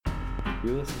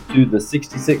You're listening to the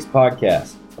 66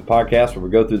 Podcast, a podcast where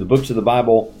we go through the books of the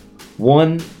Bible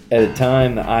one at a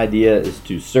time. The idea is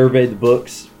to survey the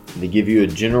books and to give you a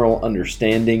general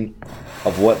understanding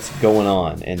of what's going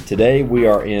on. And today we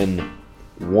are in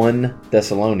 1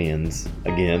 Thessalonians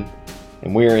again,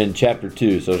 and we are in chapter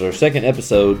 2. So it's our second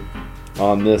episode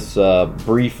on this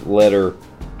brief letter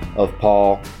of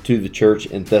Paul to the church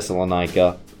in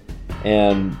Thessalonica.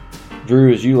 And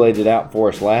Drew, as you laid it out for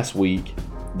us last week,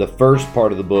 the first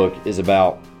part of the book is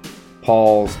about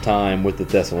Paul's time with the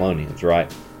Thessalonians,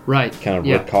 right? Right. Kind of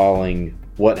recalling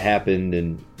what happened,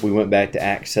 and we went back to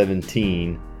Acts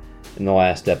 17 in the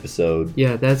last episode.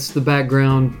 Yeah, that's the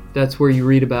background. That's where you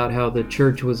read about how the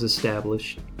church was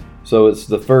established. So it's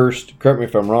the first, correct me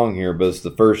if I'm wrong here, but it's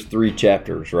the first 3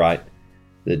 chapters, right,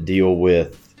 that deal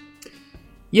with...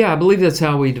 Yeah, I believe that's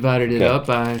how we divided it up.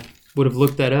 I would have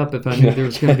looked that up if I knew there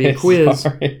was going to be a quiz.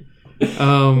 Sorry.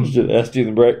 Just asked you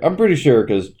the break. I'm pretty sure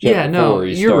because chapter 4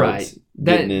 he you're starts right.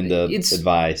 getting into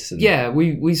advice. And,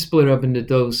 we split up into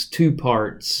those 2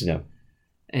 parts. Yeah.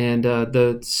 And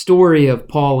the story of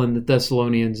Paul and the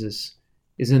Thessalonians is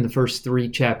in the first 3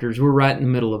 chapters. We're right in the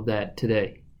middle of that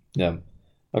today. Yeah.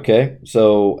 Okay.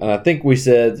 So, and I think we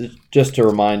said, just to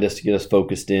remind us, to get us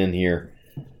focused in here,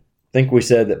 I think we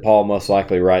said that Paul most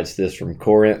likely writes this from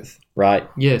Corinth, right?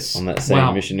 Yes. On that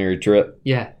same missionary trip.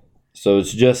 Yeah. So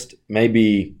it's just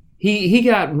maybe he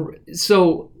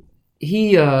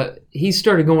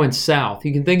started going south.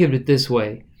 You can think of it this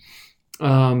way.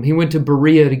 He went to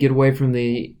Berea to get away from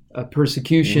the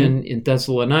persecution in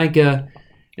Thessalonica,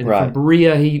 and from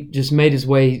Berea he just made his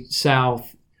way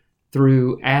south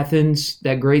through Athens.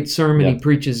 That great sermon he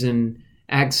preaches in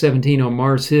Acts 17 on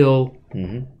Mars Hill,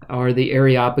 or the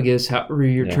Areopagus, however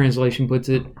your translation puts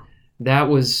it. That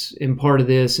was in part of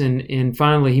this, and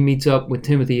finally he meets up with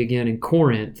Timothy again in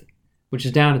Corinth, which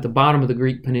is down at the bottom of the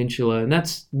Greek peninsula, and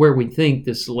that's where we think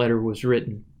this letter was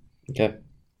written. Okay.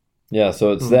 Yeah,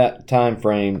 so it's that time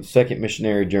frame, second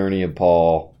missionary journey of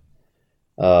Paul.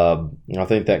 I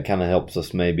think that kind of helps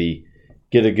us maybe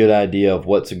get a good idea of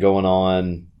what's going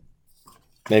on,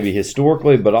 maybe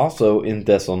historically, but also in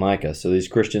Thessalonica. So these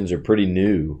Christians are pretty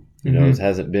new. You know, it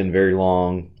hasn't been very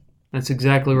long. That's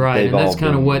exactly right. And that's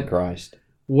kind of what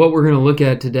we're going to look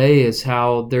at today is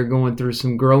how they're going through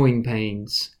some growing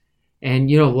pains. And,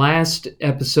 last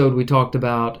episode we talked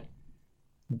about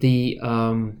the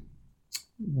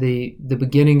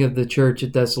beginning of the church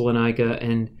at Thessalonica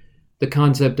and the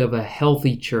concept of a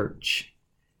healthy church.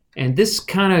 And this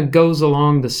kind of goes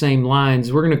along the same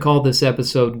lines. We're going to call this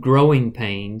episode Growing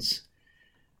Pains,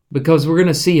 because we're going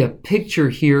to see a picture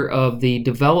here of the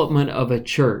development of a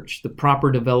church, the proper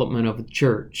development of a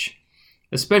church,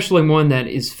 especially one that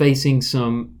is facing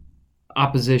some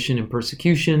opposition and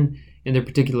persecution in their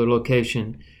particular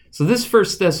location. So this 1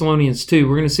 Thessalonians 2,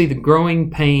 we're going to see the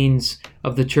growing pains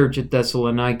of the church at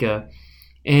Thessalonica.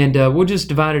 And we'll just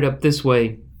divide it up this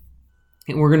way.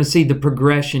 And we're going to see the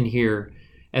progression here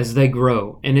as they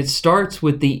grow. And it starts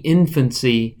with the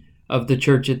infancy of the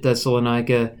church at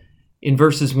Thessalonica in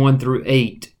verses 1 through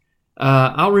 8.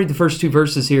 I'll read the first 2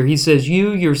 verses here. He says,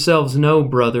 "You yourselves know,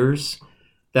 brothers,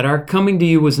 that our coming to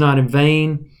you was not in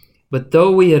vain, but though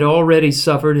we had already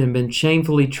suffered and been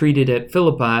shamefully treated at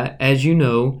Philippi, as you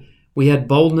know, we had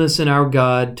boldness in our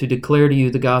God to declare to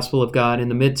you the gospel of God in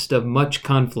the midst of much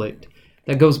conflict."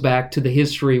 That goes back to the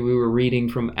history we were reading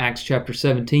from Acts chapter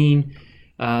 17.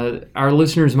 Our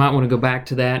listeners might want to go back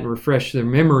to that and refresh their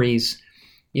memories.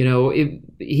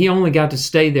 He only got to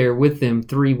stay there with them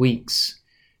 3 weeks.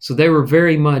 So they were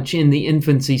very much in the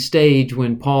infancy stage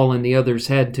when Paul and the others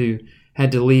had to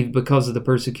leave because of the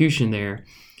persecution there.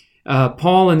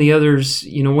 Paul and the others,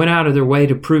 went out of their way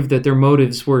to prove that their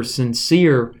motives were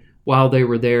sincere while they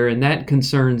were there, and that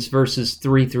concerns verses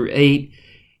 3 through 8.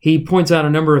 He points out a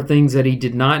number of things that he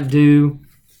did not do.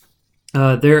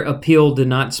 Their appeal did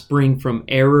not spring from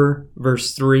error,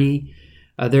 verse 3.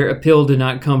 Their appeal did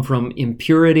not come from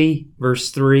impurity, verse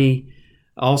 3.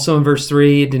 Also in verse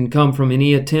 3, it didn't come from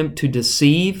any attempt to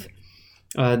deceive.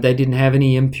 They didn't have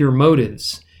any impure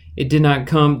motives. They did not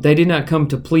come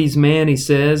to please man, he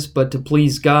says, but to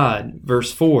please God,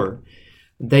 verse 4.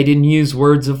 They didn't use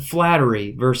words of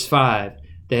flattery, verse 5.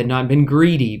 They had not been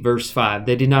greedy, verse 5.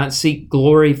 They did not seek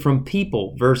glory from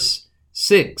people, verse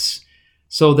 6.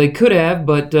 So they could have,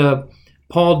 but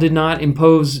Paul did not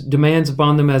impose demands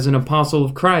upon them as an apostle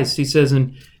of Christ. He says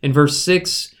in verse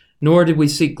 6, "Nor did we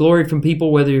seek glory from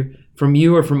people, whether from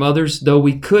you or from others, though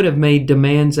we could have made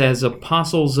demands as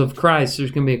apostles of Christ."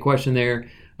 There's going to be a question there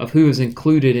of who is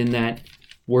included in that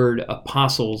word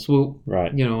apostles. Well,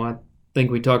 right. I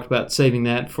think we talked about saving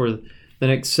that for the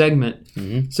next segment.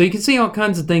 Mm-hmm. So you can see all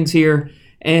kinds of things here.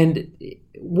 And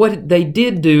what they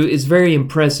did do is very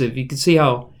impressive. You can see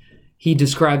how he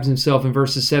describes himself in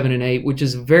verses 7 and 8, which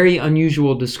is a very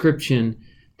unusual description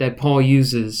that Paul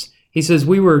uses. He says,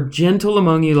 "We were gentle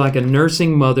among you like a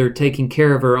nursing mother taking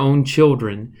care of her own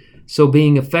children. So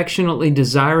being affectionately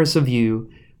desirous of you,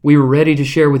 we were ready to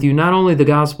share with you not only the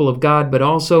gospel of God, but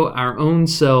also our own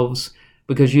selves,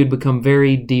 because you had become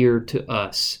very dear to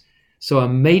us." So a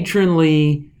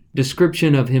matronly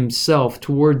description of himself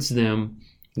towards them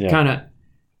kind of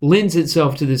lends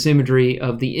itself to this imagery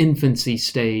of the infancy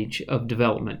stage of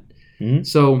development. Mm-hmm.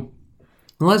 So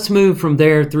let's move from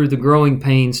there through the growing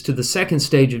pains to the second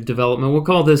stage of development. We'll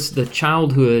call this the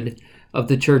childhood of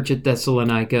the church at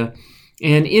Thessalonica.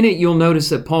 And in it, you'll notice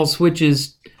that Paul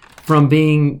switches from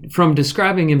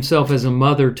describing himself as a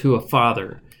mother to a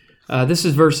father. This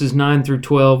is verses 9 through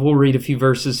 12. We'll read a few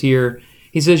verses here.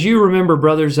 He says, "You remember,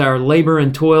 brothers, our labor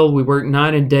and toil. We work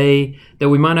night and day, that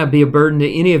we might not be a burden to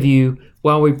any of you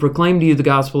while we proclaim to you the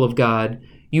gospel of God.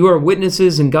 You are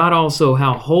witnesses, and God also,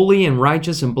 how holy and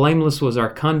righteous and blameless was our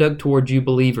conduct toward you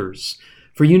believers.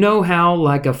 For you know how,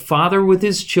 like a father with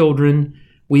his children,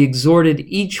 we exhorted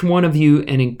each one of you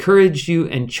and encouraged you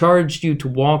and charged you to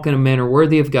walk in a manner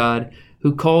worthy of God,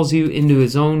 who calls you into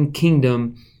his own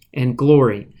kingdom and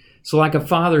glory." So like a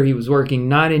father, he was working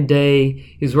night and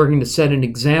day. He was working to set an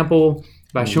example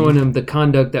by showing them the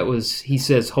conduct that was, he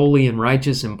says, holy and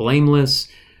righteous and blameless.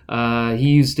 He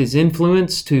used his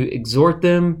influence to exhort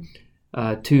them,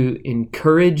 to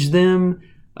encourage them,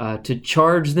 to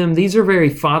charge them. These are very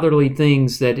fatherly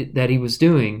things that he was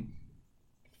doing.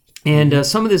 And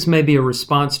some of this may be a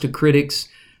response to critics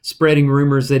spreading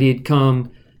rumors that he had come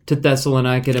to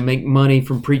Thessalonica to make money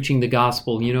from preaching the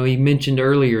gospel. You know, he mentioned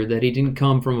earlier that he didn't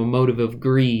come from a motive of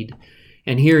greed.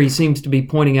 And here he seems to be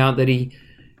pointing out that he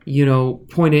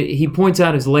points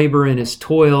out his labor and his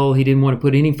toil. He didn't want to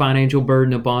put any financial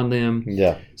burden upon them.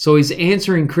 Yeah. So he's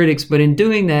answering critics, but in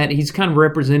doing that, he's kind of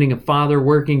representing a father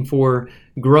working for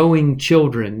growing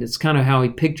children. It's kind of how he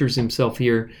pictures himself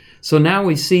here. So now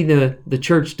we see the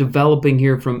church developing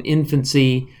here from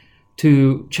infancy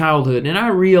to childhood. And I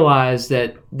realize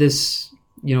that this,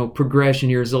 progression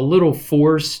here is a little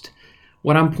forced.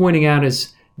 What I'm pointing out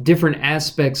is different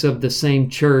aspects of the same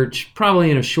church,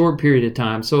 probably in a short period of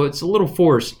time. So it's a little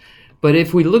forced. But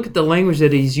if we look at the language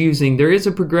that he's using, there is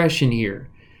a progression here.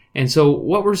 And so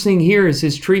what we're seeing here is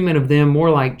his treatment of them more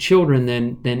like children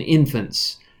than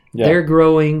infants. Yeah. They're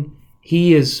growing.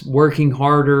 He is working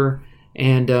harder.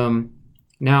 And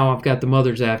now I've got the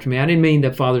mothers after me. I didn't mean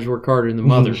that fathers work harder than the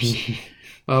mothers.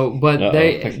 But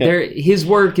his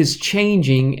work is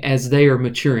changing as they are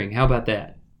maturing. How about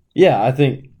that? Yeah, I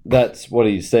think that's what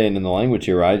he's saying in the language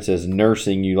here, right? It says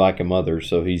nursing you like a mother.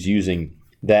 So he's using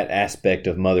that aspect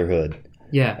of motherhood.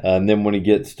 Yeah. And then when he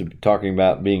gets to talking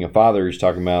about being a father, he's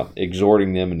talking about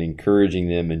exhorting them and encouraging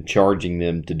them and charging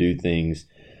them to do things.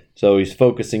 So he's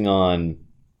focusing on,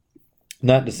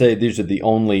 not to say these are the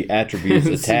only attributes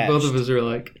attached. Both of us are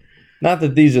like... Not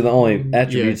that these are the only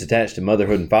attributes attached to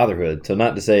motherhood and fatherhood. So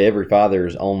not to say every father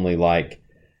is only like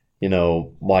an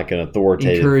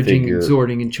authoritative encouraging, figure.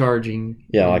 exhorting, and charging.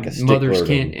 Yeah, like a stickler. Mothers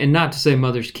can't, and not to say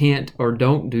mothers can't or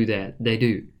don't do that. They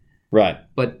do. Right.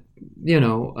 But,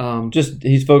 just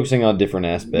he's focusing on different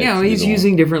aspects. Yeah, he's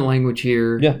using different language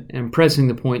here. Yeah. And pressing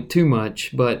the point too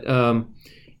much. But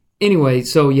anyway,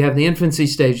 so you have the infancy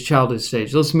stage, childhood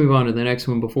stage. Let's move on to the next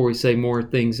one before we say more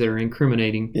things that are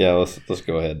incriminating. Yeah, let's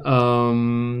go ahead.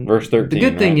 Verse 13. The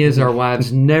good thing is our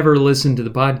wives never listen to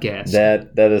the podcast.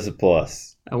 That is a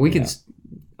plus.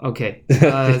 Okay.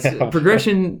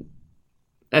 Progression,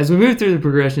 as we move through the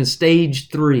progression, stage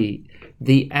 3,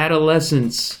 the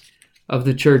adolescence of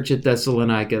the church at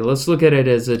Thessalonica. Let's look at it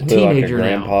as a teenager like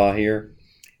a grandpa now. Here.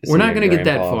 We're not going to get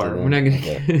that far. We're not going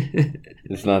to.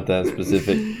 It's not that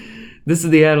specific. This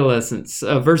is the adolescence,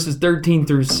 verses 13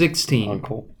 through 16. Oh,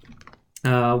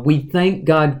 cool. We thank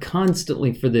God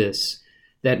constantly for this,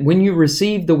 that when you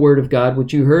received the word of God,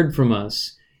 which you heard from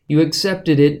us, you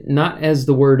accepted it not as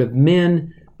the word of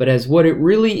men, but as what it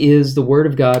really is, the word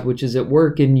of God, which is at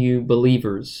work in you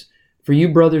believers. For you,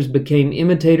 brothers, became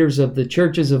imitators of the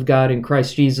churches of God in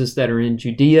Christ Jesus that are in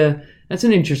Judea. That's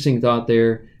an interesting thought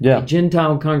there. Yeah. A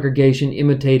Gentile congregation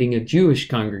imitating a Jewish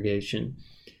congregation.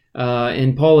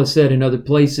 And Paul has said in other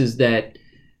places that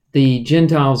the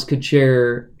Gentiles could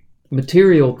share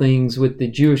material things with the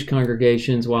Jewish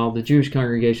congregations, while the Jewish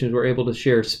congregations were able to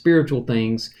share spiritual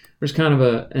things. There's kind of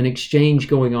an exchange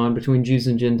going on between Jews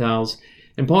and Gentiles.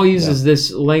 And Paul uses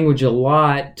this language a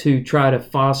lot to try to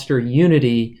foster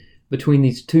unity between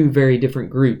these two very different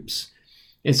groups.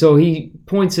 And so he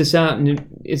points this out, and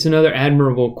it's another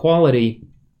admirable quality,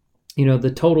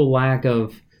 the total lack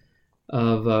of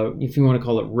if you want to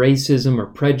call it racism or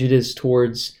prejudice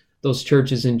towards those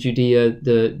churches in Judea.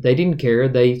 They didn't care.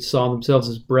 They saw themselves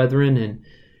as brethren,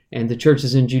 and the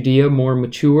churches in Judea more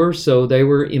mature, so they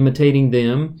were imitating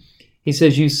them. He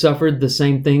says, you suffered the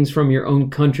same things from your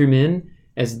own countrymen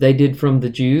as they did from the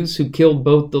Jews, who killed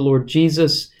both the Lord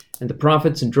Jesus and the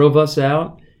prophets and drove us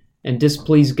out, and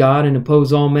displeased God and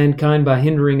oppose all mankind by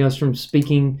hindering us from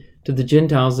speaking to the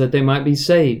Gentiles that they might be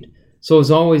saved, so as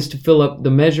always to fill up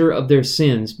the measure of their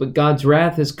sins. But God's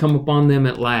wrath has come upon them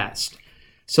at last.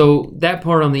 So that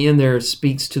part on the end there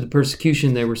speaks to the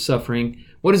persecution they were suffering.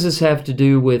 What does this have to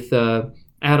do with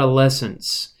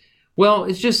adolescence? Well,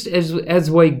 it's just as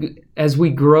we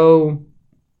grow,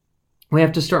 we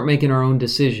have to start making our own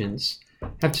decisions.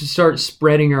 Have to start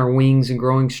spreading our wings and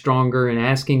growing stronger and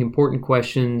asking important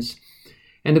questions.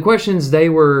 And the questions they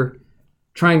were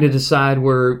trying to decide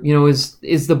were,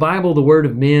 is the Bible the word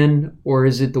of men or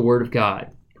is it the word of God?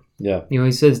 Yeah.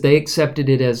 He says they accepted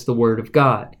it as the word of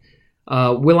God.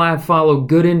 Will I follow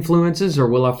good influences or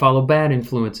will I follow bad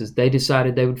influences? They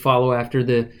decided they would follow after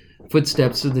the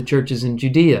footsteps of the churches in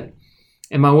Judea.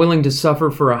 Am I willing to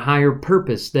suffer for a higher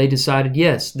purpose? They decided,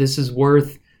 yes, this is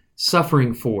worth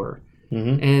suffering for.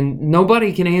 Mm-hmm. And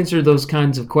nobody can answer those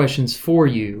kinds of questions for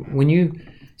you. When you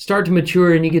start to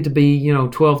mature and you get to be,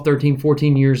 12, 13,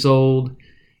 14 years old,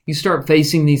 you start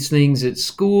facing these things at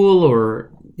school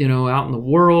or, out in the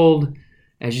world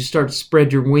as you start to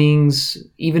spread your wings,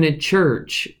 even at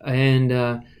church.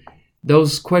 And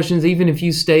those questions, even if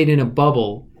you stayed in a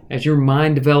bubble, as your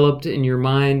mind developed and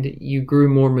you grew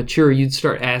more mature, you'd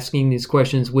start asking these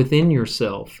questions within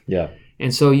yourself. Yeah.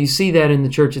 And so you see that in the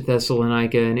church at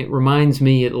Thessalonica, and it reminds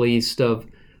me at least of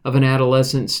an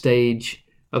adolescent stage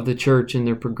of the church and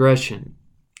their progression.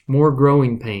 More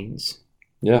growing pains.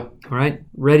 Yeah. All right,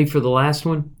 ready for the last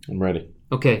one? I'm ready.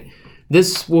 Okay.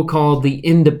 This we'll call the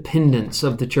independence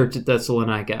of the church at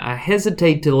Thessalonica. I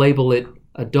hesitate to label it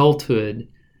adulthood.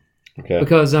 Okay.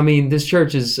 Because, this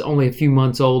church is only a few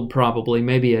months old, probably,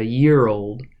 maybe a year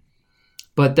old.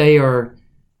 But they are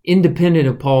independent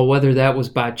of Paul, whether that was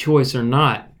by choice or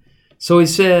not. So he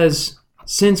says,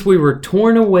 since we were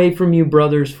torn away from you,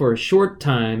 brothers, for a short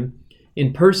time,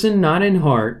 in person, not in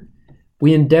heart,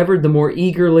 we endeavored the more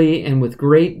eagerly and with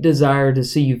great desire to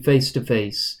see you face to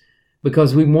face,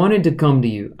 because we wanted to come to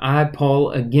you, I,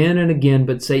 Paul, again and again,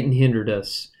 but Satan hindered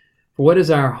us. For what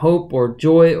is our hope or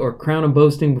joy or crown of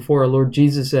boasting before our Lord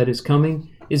Jesus at his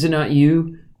coming? Is it not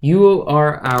you? You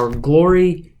are our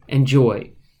glory and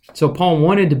joy. So Paul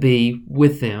wanted to be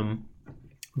with them,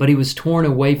 but he was torn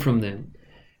away from them.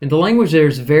 And the language there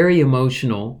is very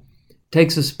emotional,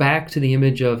 takes us back to the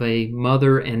image of a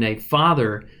mother and a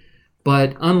father.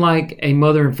 But unlike a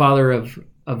mother and father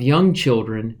of young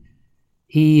children,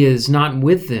 he is not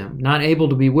with them, not able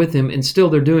to be with them, and still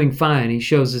they're doing fine. He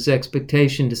shows his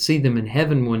expectation to see them in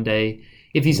heaven one day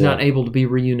if he's not able to be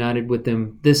reunited with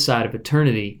them this side of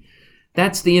eternity.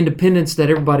 That's the independence that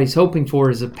everybody's hoping for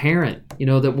as a parent,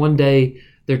 that one day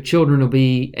their children will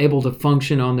be able to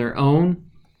function on their own.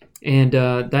 And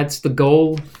that's the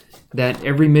goal that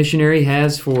every missionary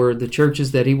has for the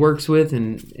churches that he works with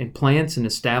and plants and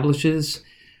establishes.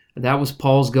 That was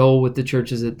Paul's goal with the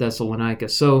churches at Thessalonica.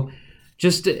 So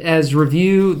just as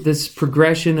review, this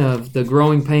progression of the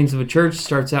growing pains of a church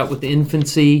starts out with the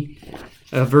infancy,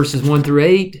 verses 1 through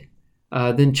 8,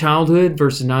 then childhood,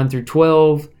 verses 9 through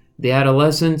 12, the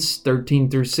adolescence, 13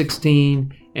 through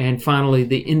 16, and finally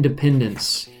the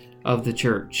independence of the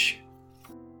church.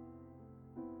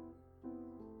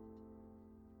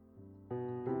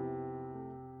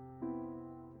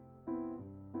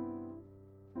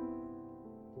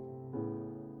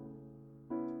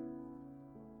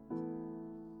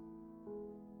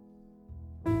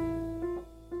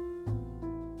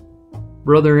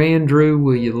 Brother Andrew,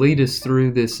 will you lead us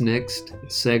through this next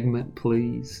segment,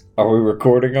 please? Are we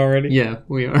recording already? Yeah,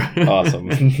 we are. Awesome.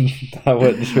 I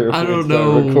wasn't sure if I don't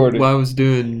know why I was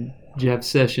doing Jeff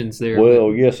Sessions there.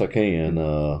 Well, yes, I can.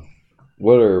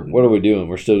 What are we doing?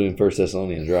 We're still doing 1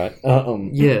 Thessalonians, right?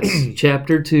 Yes,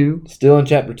 chapter 2. Still in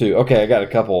chapter 2. Okay, I got a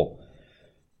couple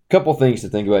things to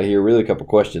think about here. Really, a couple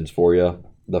questions for you.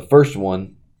 The first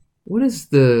one. What is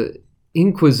the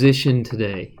Inquisition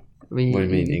today? What do you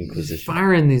mean, Inquisition?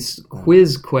 Firing these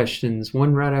quiz questions,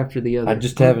 one right after the other. I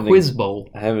just have quiz bowl.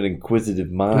 I have an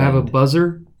inquisitive mind. Do I have a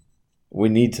buzzer? We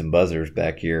need some buzzers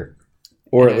back here.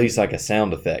 Or at least like a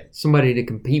sound effect. Somebody to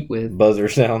compete with. Buzzer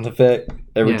sound effect.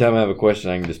 Every time I have a question,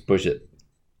 I can just push it.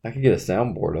 I could get a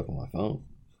soundboard up on my phone.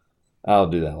 I'll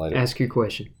do that later. Ask your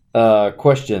question.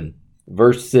 Question.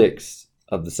 Verse 6.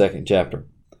 of the second chapter.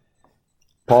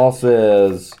 Paul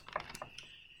says,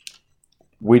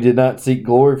 "We did not seek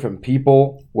glory from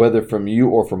people, whether from you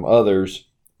or from others,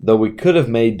 though we could have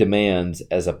made demands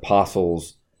as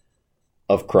apostles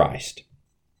of Christ."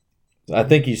 I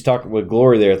think he's talking with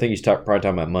glory there. I think he's probably talking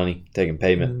about money, taking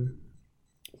payment.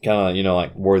 Kind of,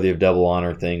 like worthy of double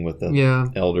honor thing with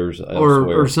the elders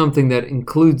elsewhere. Or something that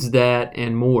includes that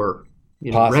and more.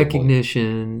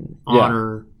 Recognition,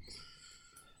 honor.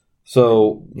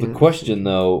 So the question,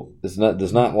 though, does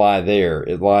not lie there.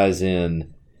 It lies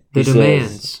in the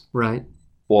demands, right?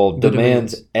 Well,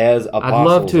 demands as apostles. I'd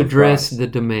love to address the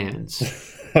demands.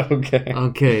 Okay.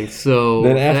 Okay, so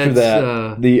then after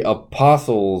that, the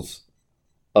apostles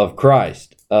of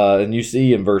Christ. And you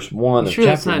see in verse 1 of chapter 1.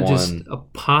 That's not just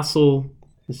apostle,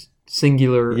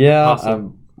 singular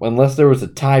apostle? Unless there was a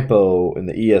typo in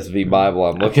the ESV Bible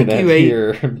I'm looking at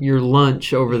here. Ate your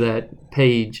lunch over that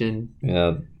page, and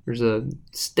there's a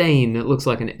stain that looks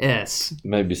like an S.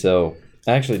 Maybe so.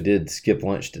 I actually did skip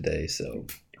lunch today, so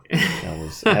I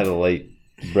had a late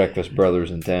breakfast.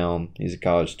 Brother's in town. He's a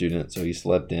college student, so he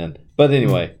slept in. But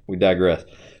anyway, we digress.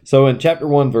 So in chapter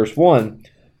 1, verse 1,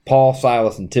 Paul,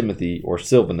 Silas, and Timothy, or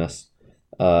Silvanus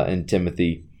and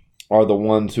Timothy, are the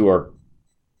ones who are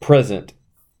present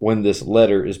when this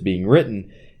letter is being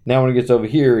written. Now when it gets over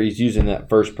here, he's using that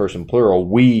first person plural.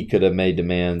 We could have made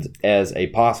demands as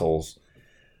apostles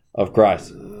of Christ.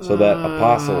 So that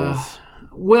apostles,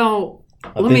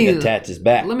 attaches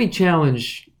back. Let me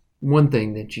challenge one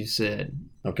thing that you said.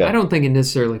 Okay. I don't think it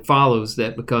necessarily follows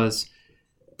that because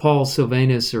Paul,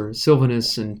 Silvanus,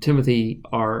 and Timothy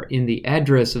are in the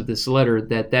address of this letter,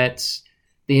 that's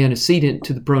the antecedent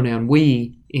to the pronoun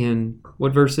we in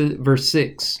what verse? Verse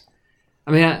 6.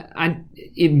 I mean,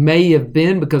 it may have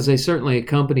been because they certainly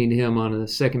accompanied him on a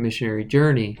second missionary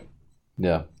journey.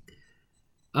 Yeah.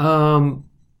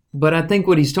 But I think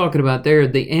what he's talking about there,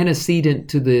 the antecedent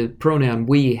to the pronoun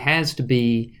we has to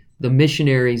be the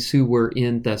missionaries who were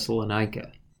in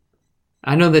Thessalonica.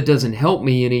 I know that doesn't help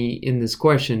me any in this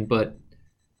question, but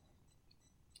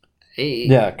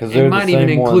because it might even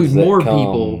include more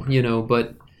people,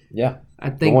 but I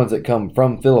think the ones that come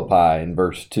from Philippi in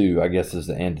verse 2, I guess, is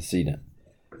the antecedent.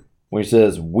 When he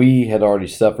says, we had already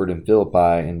suffered in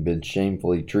Philippi and been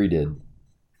shamefully treated,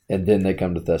 and then they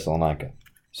come to Thessalonica.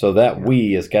 So that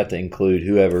we has got to include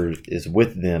whoever is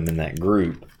with them in that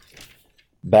group.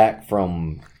 Back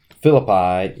from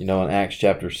Philippi, in Acts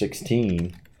chapter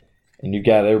 16, and you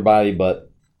got everybody but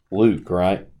Luke,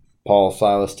 right? Paul,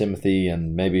 Silas, Timothy,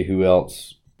 and maybe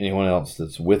anyone else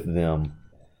that's with them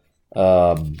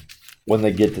when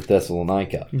they get to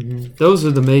Thessalonica. Mm-hmm. Those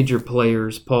are the major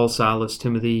players, Paul, Silas,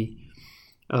 Timothy.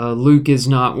 Luke is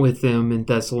not with them in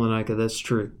Thessalonica. That's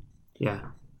true. Yeah.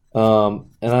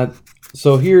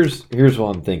 So here's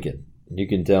what I'm thinking. You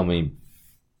can tell me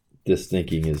this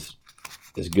thinking is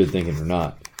good thinking or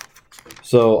not.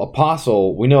 So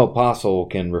we know apostle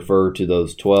can refer to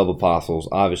those 12 apostles,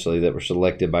 obviously, that were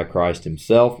selected by Christ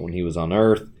himself when he was on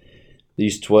earth.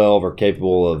 These 12 are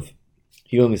capable of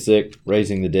healing the sick,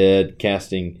 raising the dead,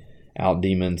 casting out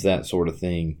demons, that sort of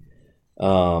thing.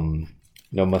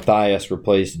 Matthias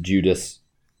replaced Judas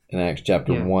in Acts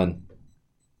chapter 1.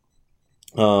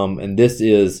 And this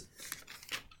is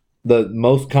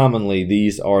most commonly,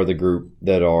 these are the group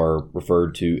that are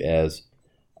referred to as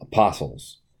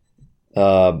apostles.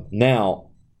 Now,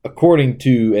 according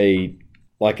to a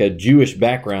Jewish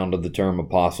background of the term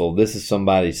apostle, this is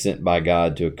somebody sent by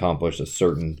God to accomplish a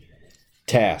certain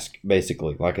task,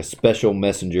 basically, like a special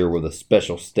messenger with a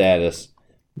special status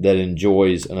that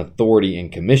enjoys an authority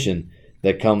and commission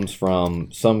that comes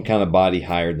from some kind of body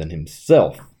higher than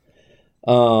himself.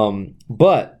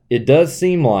 But it does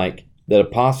seem like that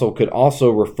apostle could also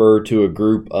refer to a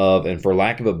group of, and for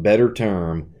lack of a better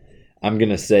term, I'm going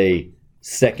to say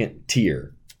second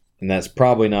tier. And that's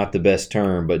probably not the best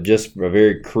term, but just a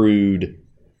very crude,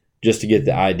 just to get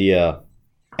the idea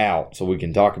out so we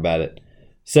can talk about it.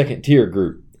 Second tier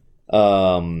group.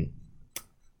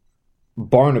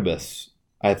 Barnabas,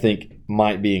 I think,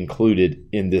 might be included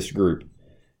in this group.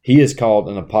 He is called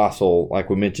an apostle, like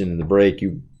we mentioned in the break.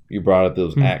 You brought up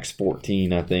those Acts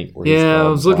 14, I think. Where I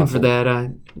was looking for that. I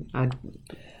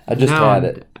just had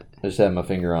it. I just had my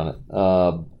finger on it.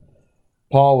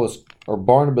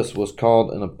 Barnabas was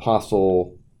called an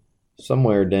apostle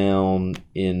somewhere down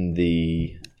in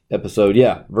the episode.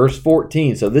 Yeah, verse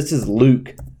 14. So this is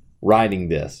Luke writing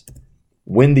this.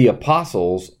 When the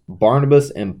apostles,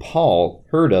 Barnabas and Paul,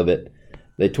 heard of it,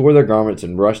 they tore their garments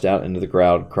and rushed out into the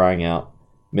crowd, crying out,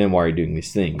 "Men, why are you doing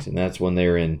these things?" And that's when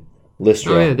they're in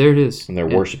Lystra. Oh, yeah, there it is. And they're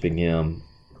worshiping him.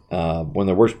 When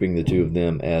they're worshiping the two of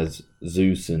them as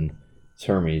Zeus and It's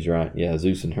Hermes, right? Yeah,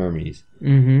 Zeus and Hermes.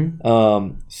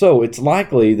 Mm-hmm. So it's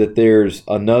likely that there's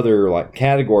another like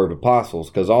category of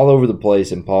apostles, because all over the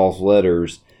place in Paul's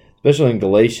letters, especially in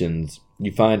Galatians,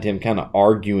 you find him kind of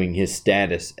arguing his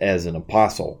status as an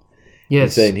apostle. Yes.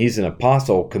 He's saying he's an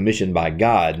apostle commissioned by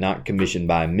God, not commissioned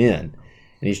by men.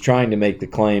 And he's trying to make the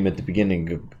claim at the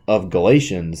beginning of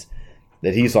Galatians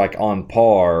that he's like on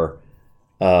par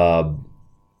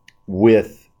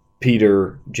with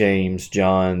Peter, James,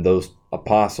 John, those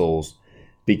apostles,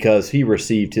 because he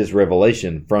received his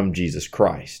revelation from Jesus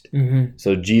Christ. Mm-hmm.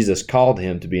 So Jesus called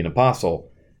him to be an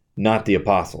apostle, not the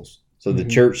apostles. So the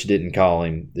church didn't call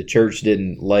him. The church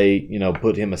didn't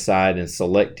put him aside and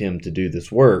select him to do this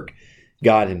work.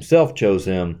 God himself chose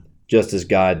him, just as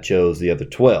God chose the other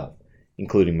 12,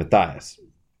 including Matthias.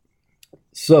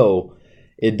 So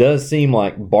it does seem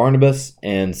like Barnabas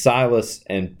and Silas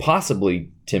and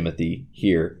possibly Timothy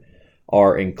here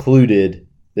are included.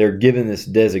 They're given this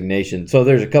designation. So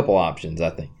there's a couple options, I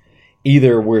think.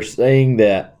 Either we're saying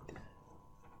that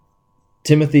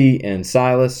Timothy and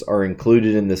Silas are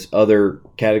included in this other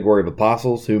category of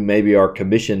apostles who maybe are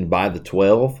commissioned by the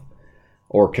 12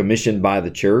 or commissioned by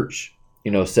the church,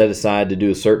 set aside to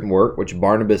do a certain work, which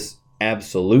Barnabas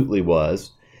absolutely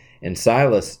was, and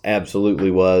Silas absolutely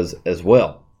was as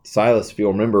well. Silas, if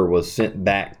you'll remember, was sent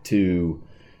back to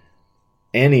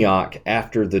Antioch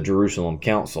after the Jerusalem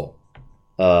Council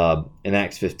in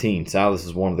Acts 15. Silas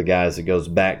is one of the guys that goes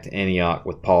back to Antioch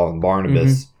with Paul and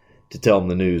Barnabas to tell them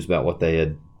the news about what they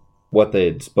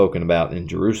had spoken about in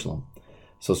Jerusalem.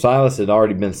 So Silas had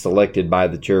already been selected by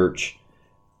the church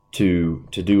to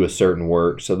do a certain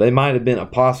work. So they might have been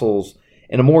apostles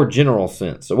in a more general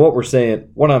sense. So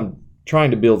what I'm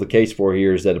trying to build the case for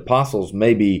here is that apostles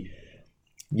maybe,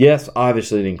 yes,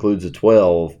 obviously it includes the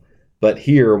 12, but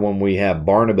here when we have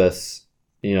Barnabas,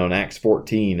 in Acts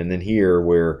 14, and then here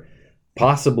where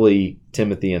possibly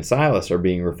Timothy and Silas are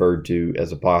being referred to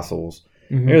as apostles,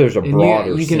 here there's a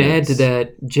broader you can sense. add to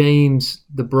that James,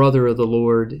 the brother of the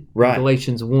Lord, right.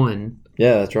 Galatians 1.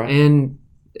 Yeah, that's right. And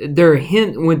there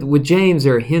are with James,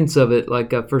 there are hints of it,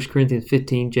 like 1 Corinthians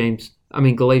 15,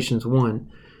 Galatians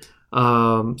 1.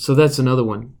 So that's another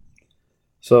one.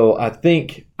 So I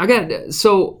think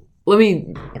let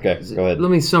me okay, go ahead. Let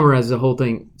me summarize the whole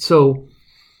thing. So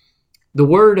the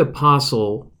word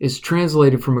apostle is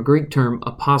translated from a Greek term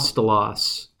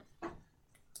apostolos,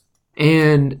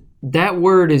 and that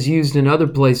word is used in other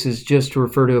places just to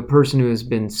refer to a person who has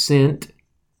been sent.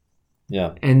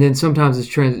 Yeah. And then sometimes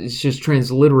it's just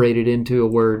transliterated into a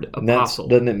word apostle.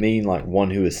 Doesn't it mean like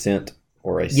one who is sent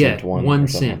or a sent one? One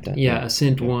sent. Like a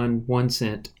sent one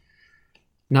sent.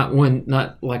 Not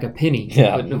like a penny,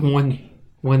 but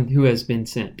one who has been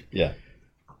sent. Yeah.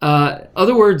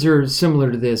 Other words are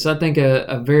similar to this. I think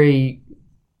a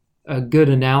good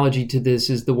analogy to this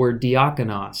is the word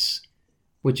diakonos,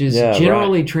 which is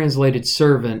generally translated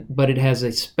servant, but it has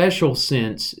a special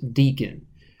sense, deacon.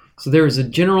 So there is a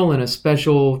general and a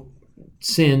special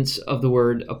sense of the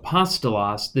word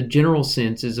apostolos. The general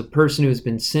sense is a person who has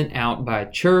been sent out by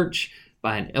a church,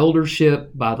 by an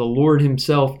eldership, by the Lord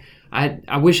himself.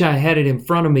 I wish I had it in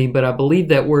front of me, but I believe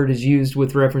that word is used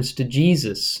with reference to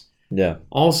Jesus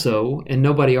also, and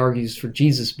nobody argues for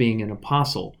Jesus being an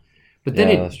apostle. But then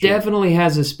it definitely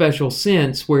has a special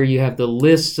sense where you have the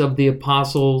lists of the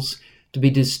apostles to be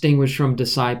distinguished from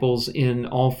disciples in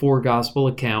all four gospel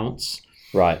accounts.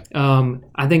 Right.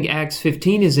 I think Acts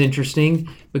 15 is interesting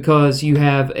because you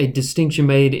have a distinction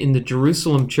made in the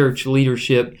Jerusalem church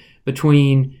leadership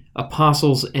between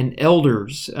apostles and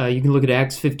elders. You can look at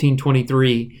Acts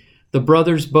 15:23. The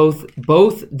brothers, both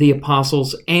the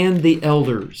apostles and the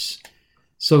elders.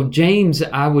 So James,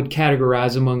 I would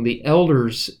categorize among the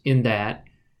elders in that,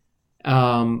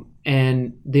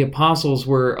 and the apostles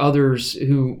were others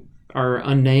who are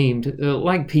unnamed,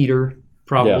 like Peter,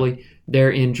 probably.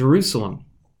 They're in Jerusalem.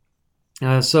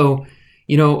 So,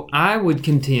 I would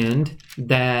contend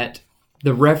that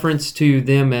the reference to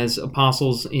them as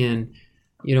apostles in,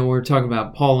 we're talking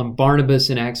about Paul and Barnabas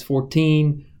in Acts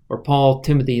 14, or Paul,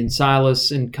 Timothy, and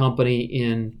Silas and company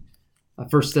in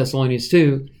 1 Thessalonians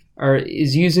 2,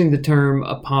 is using the term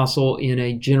apostle in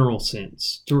a general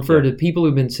sense to refer to people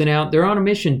who've been sent out. They're on a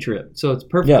mission trip, so it's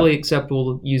perfectly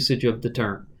acceptable usage of the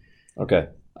term. Okay.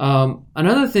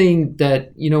 Another thing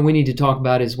that we need to talk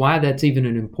about is why that's even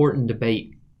an important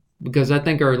debate, because I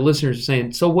think our listeners are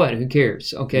saying, "So what? Who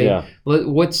cares?" Okay,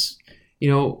 what's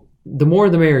the more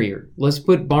the merrier. Let's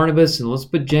put Barnabas and let's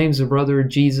put James, the brother of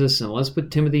Jesus, and let's put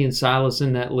Timothy and Silas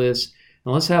in that list,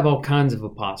 and let's have all kinds of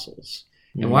apostles.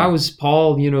 And why was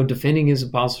Paul, defending his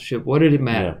apostleship? What did it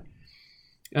matter?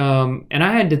 And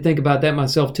I had to think about that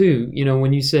myself too.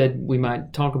 When you said we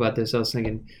might talk about this, I was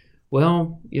thinking,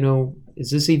 well,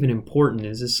 is this even important?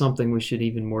 Is this something we should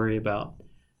even worry about?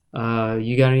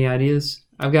 You got any ideas?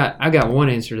 I've got one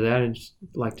answer to that. I'd just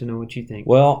like to know what you think.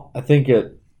 Well, I think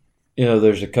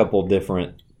there's a couple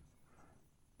different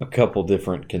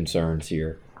concerns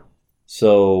here.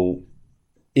 So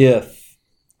if,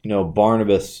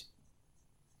 Barnabas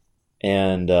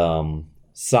and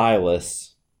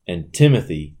Silas and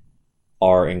Timothy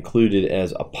are included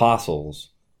as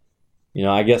apostles,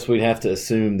 I guess we'd have to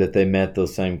assume that they met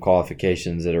those same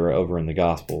qualifications that are over in the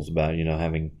Gospels about,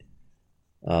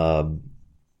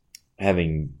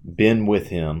 having been with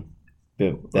him,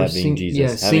 that being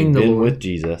Jesus, having been with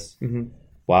Jesus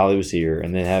while he was here,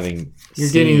 and then having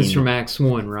getting this from Acts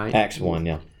 1, right? Acts 1,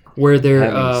 yeah. Where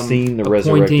they're seen the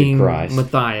resurrected Christ.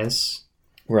 Matthias.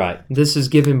 Right. This is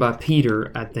given by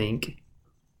Peter, I think.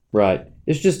 Right.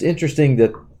 It's just interesting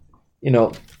that,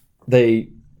 they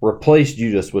replaced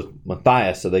Judas with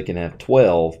Matthias so they can have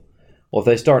 12. Well, if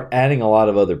they start adding a lot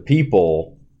of other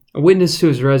people... A witness to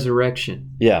his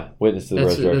resurrection. Yeah, witness to the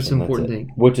resurrection. That's an important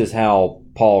thing. Which is how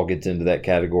Paul gets into that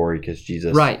category, because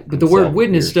Jesus... Right, but the word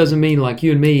witness doesn't mean like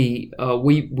you and me,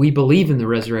 we believe in the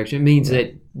resurrection. It means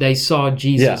that they saw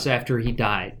Jesus after he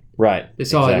died. Right. They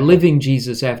saw a living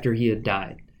Jesus after he had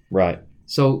died. Right.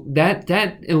 So that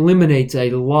eliminates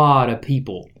a lot of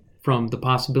people from the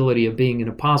possibility of being an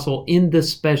apostle in the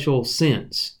special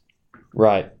sense.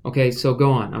 Right. Okay, so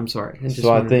go on. I'm sorry. I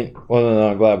think...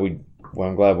 I'm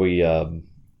glad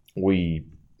we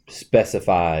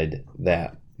specified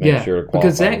that. Sure to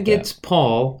because that gets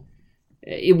Paul.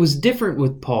 It was different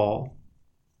with Paul,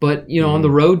 but on the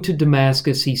road to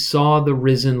Damascus, he saw the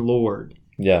risen Lord.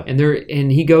 Yeah,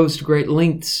 and he goes to great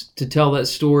lengths to tell that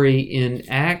story in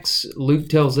Acts. Luke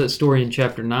tells that story in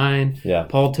chapter 9. Yeah,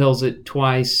 Paul tells it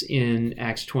twice in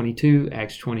Acts 22,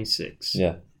 Acts 26.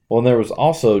 Yeah. Well, and there was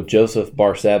also Joseph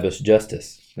Barsabbas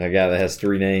Justus, that guy that has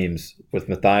 3 names with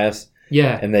Matthias.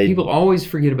 Yeah, and people always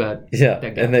forget about that guy.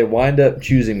 And they wind up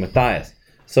choosing Matthias.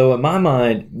 So in my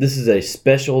mind, this is a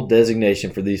special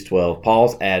designation for these 12.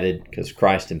 Paul's added because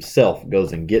Christ himself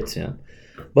goes and gets him.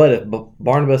 But if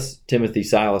Barnabas, Timothy,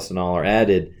 Silas, and all are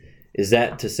added, is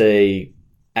that to say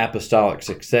apostolic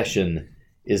succession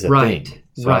is a thing?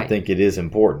 So I think it is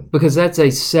important. Because that's a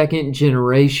second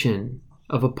generation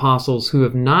of apostles who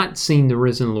have not seen the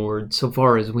risen Lord so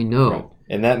far as we know. Right.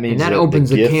 And that means that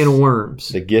opens a can of worms.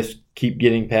 The gifts keep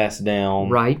getting passed down.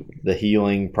 Right. The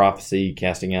healing, prophecy,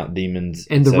 casting out demons,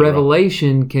 and the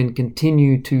revelation can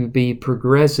continue to be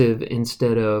progressive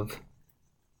instead of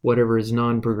whatever is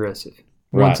non-progressive.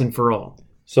 Once and for all.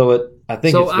 So I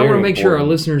think it's very I want to make sure our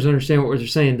important. Listeners understand what we're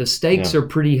saying. The stakes are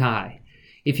pretty high.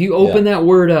 If you open that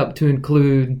word up to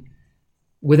include,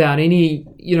 without any,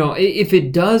 if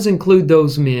it does include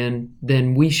those men,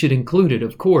 then we should include it,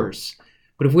 of course.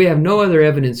 But if we have no other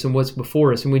evidence than what's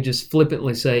before us and we just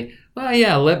flippantly say, well,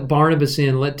 yeah, let Barnabas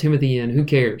in, let Timothy in, who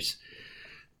cares?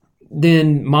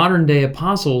 Then modern day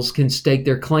apostles can stake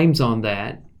their claims on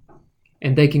that.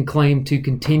 And they can claim to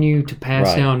continue to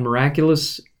pass down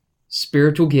miraculous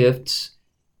spiritual gifts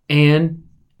and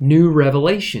new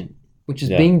revelation, which is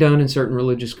being done in certain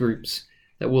religious groups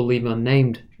that we'll leave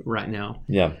unnamed right now.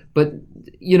 Yeah. But,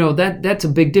 that's a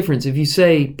big difference. If you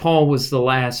say Paul was the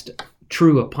last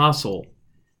true apostle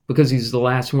because he's the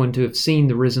last one to have seen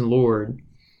the risen Lord,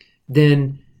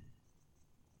 then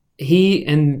he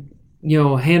and,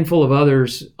 a handful of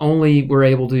others only were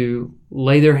able to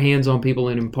lay their hands on people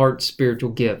and impart spiritual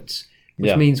gifts,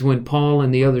 which means when Paul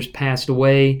and the others passed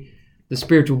away, the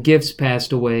spiritual gifts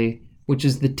passed away, which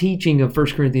is the teaching of 1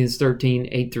 Corinthians 13,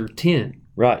 8 through 10.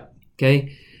 Right.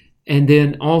 Okay? And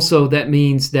then also that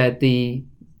means that the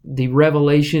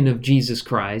revelation of Jesus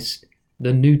Christ,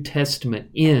 the New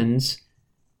Testament, ends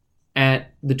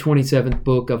at the 27th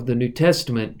book of the New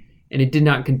Testament, and it did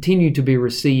not continue to be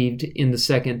received in the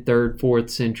 2nd, 3rd, 4th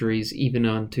centuries, even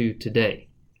unto today.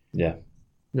 Yeah.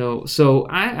 No, so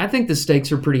I think the stakes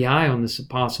are pretty high on this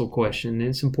apostle question, and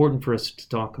it's important for us to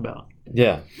talk about.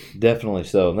 Yeah, definitely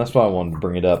so. And that's why I wanted to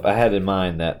bring it up. I had in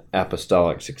mind that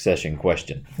apostolic succession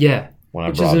question. Yeah,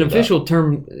 which is an official up.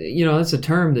 Term. That's a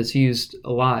term that's used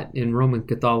a lot in Roman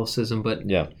Catholicism, but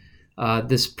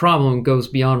this problem goes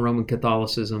beyond Roman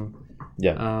Catholicism.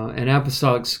 Yeah. And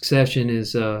apostolic succession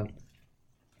is,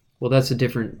 that's a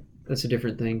different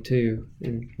thing too,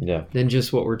 than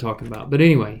just what we're talking about. But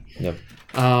anyway,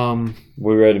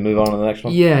 we ready to move on to the next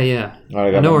one? Yeah. All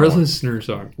right, I know our listeners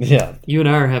are. Yeah, you and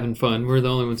I are having fun. We're the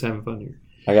only ones having fun here.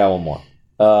 I got one more.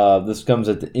 This comes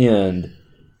at the end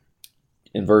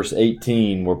in verse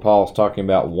 18, where Paul's talking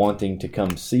about wanting to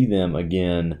come see them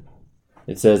again.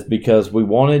 It says, because we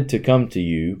wanted to come to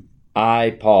you,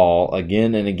 I, Paul,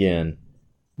 again and again,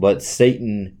 but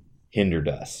Satan hindered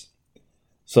us.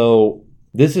 So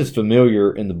this is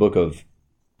familiar in the book of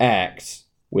Acts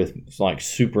with like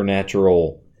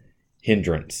supernatural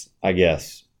hindrance, I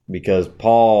guess, because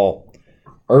Paul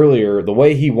earlier, the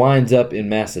way he winds up in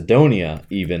Macedonia,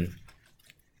 even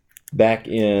back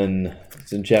in,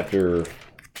 it's in chapter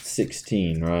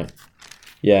 16, right?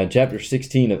 Yeah, in chapter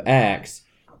 16 of Acts,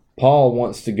 Paul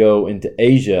wants to go into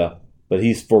Asia, but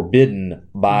he's forbidden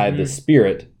by the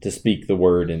Spirit to speak the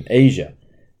word in Asia.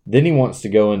 Then he wants to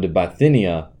go into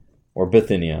Bithynia, or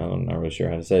Bithynia, I'm not really sure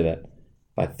how to say that.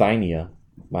 Bithynia.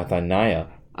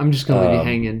 I'm just going to leave you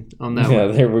hanging on that one. Yeah,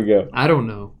 there we go. I don't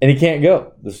know. And he can't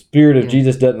go. The Spirit of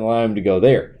Jesus doesn't allow him to go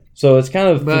there. So it's kind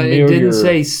of familiar. But it didn't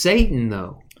say Satan,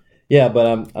 though. Yeah,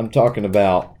 but I'm talking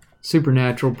about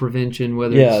supernatural prevention,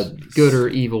 whether it's good or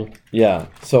evil. Yeah.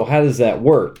 So how does that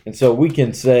work? And so we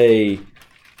can say,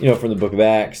 from the book of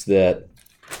Acts that,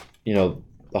 the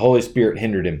Holy Spirit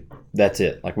hindered him. That's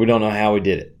it. Like, we don't know how he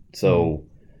did it. So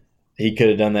he could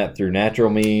have done that through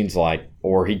natural means,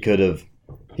 or he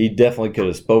definitely could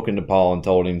have spoken to Paul and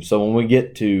told him. So when we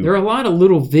get to... There are a lot of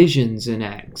little visions in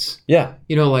Acts. Yeah.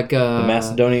 Like... the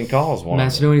Macedonian Call is one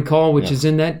Macedonian Call, which is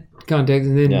in that context.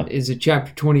 And then is it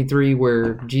chapter 23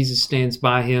 where Jesus stands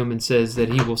by him and says that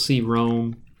he will see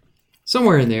Rome?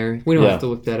 Somewhere in there. We don't have to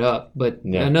look that up. But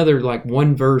another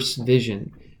one verse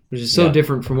vision, which is so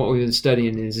different from what we've been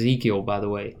studying in Ezekiel, by the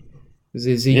way. Because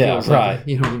Ezekiel's right.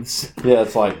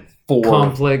 It's like 4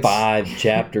 complex 5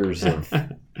 chapters of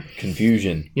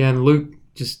confusion. Yeah, and Luke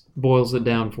just boils it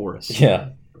down for us. Yeah.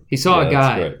 He saw a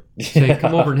guy saying,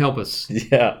 come over and help us.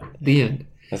 Yeah. The end.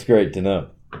 That's great to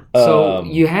know. So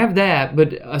you have that,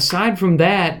 but aside from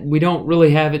that, we don't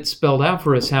really have it spelled out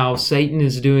for us how Satan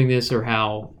is doing this or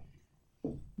how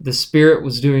the Spirit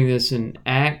was doing this in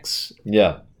Acts.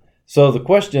 Yeah. So the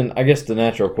question, I guess the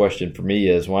natural question for me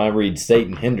is, when I read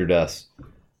Satan hindered us,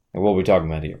 what are we talking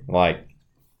about here?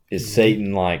 Is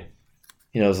Satan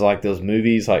it's like those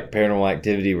movies like Paranormal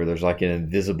Activity where there's an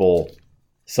invisible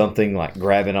something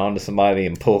grabbing onto somebody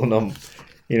and pulling them.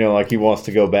 He wants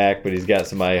to go back, but he's got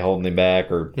somebody holding him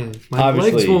back. Or my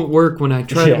legs won't work when I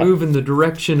try to move in the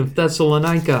direction of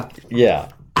Thessalonica. Yeah.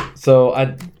 So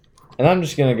I'm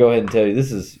just going to go ahead and tell you,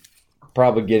 this is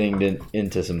probably getting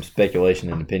into some speculation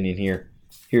and opinion here.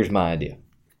 Here's my idea.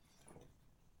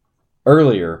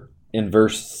 Earlier in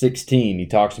verse 16, he's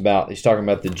talking about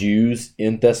the Jews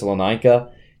in Thessalonica.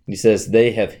 And he says,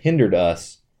 they have hindered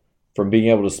us from being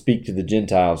able to speak to the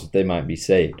Gentiles that they might be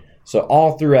saved. So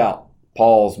all throughout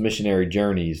Paul's missionary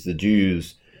journeys, the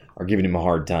Jews are giving him a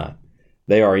hard time.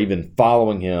 They are even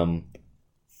following him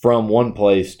from one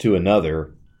place to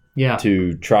another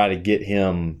to try to get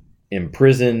him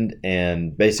imprisoned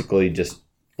and basically just,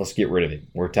 let's get rid of him.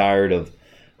 We're tired of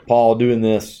Paul doing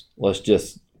this.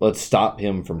 Let's stop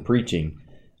him from preaching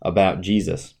about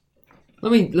Jesus.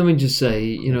 Let me just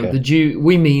say,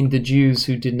 we mean the Jews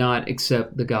who did not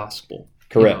accept the gospel.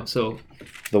 Correct. So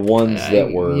the ones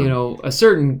that were, a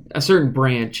certain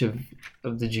branch of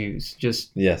the Jews.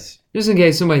 Just in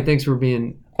case somebody thinks we're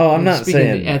being. Oh, I'm not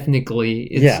saying ethnically.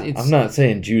 I'm not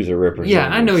saying Jews are represented. Yeah,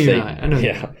 I know you're not. I know.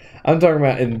 Yeah, I'm talking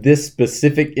about in this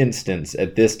specific instance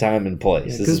at this time and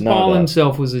place. Because Paul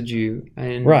himself was a Jew,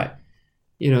 and right.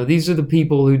 These are the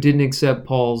people who didn't accept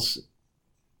Paul's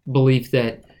belief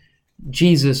that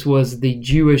Jesus was the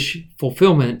Jewish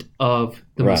fulfillment of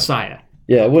the Messiah.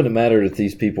 Yeah, it wouldn't have mattered if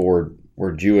these people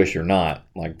were Jewish or not,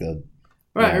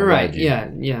 Right.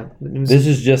 Yeah. This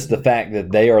is just the fact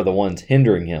that they are the ones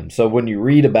hindering him. So when you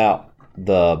read about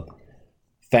the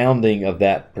founding of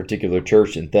that particular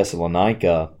church in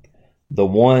Thessalonica, the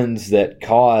ones that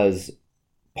cause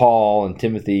Paul and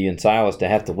Timothy and Silas to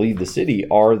have to leave the city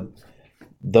are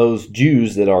those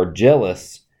Jews that are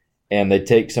jealous, and they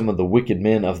take some of the wicked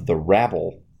men of the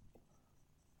rabble.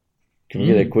 Can we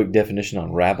get a quick definition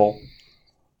on rabble?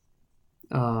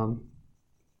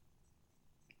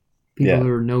 People who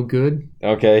are no good.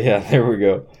 Okay, yeah, there we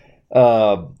go.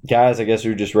 Guys, I guess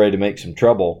who are just ready to make some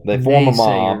trouble. They form a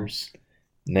mob.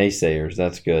 Naysayers,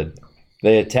 that's good.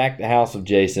 They attack the house of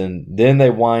Jason. Then they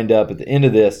wind up at the end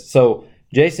of this. So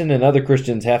Jason and other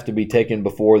Christians have to be taken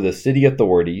before the city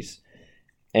authorities.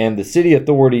 And the city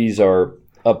authorities are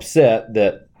upset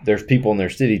that there's people in their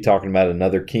city talking about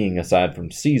another king aside from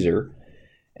Caesar.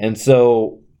 And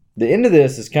so the end of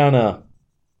this is kind of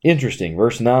interesting.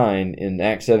 Verse 9 in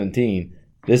Acts 17.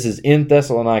 This is in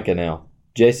Thessalonica now.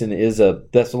 Jason is a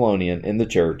Thessalonian in the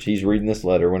church. He's reading this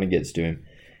letter when it gets to him.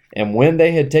 And when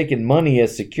they had taken money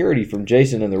as security from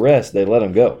Jason and the rest, they let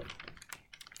him go.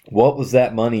 What was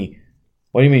that money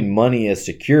What do you mean money as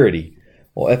security?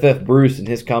 Well, F.F. Bruce in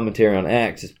his commentary on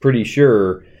Acts is pretty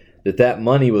sure that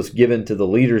money was given to the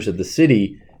leaders of the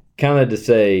city kind of to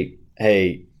say,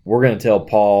 hey, we're going to tell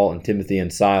Paul and Timothy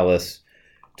and Silas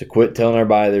to quit telling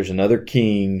everybody there's another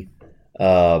king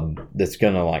that's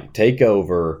going to take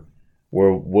over.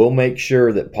 We'll make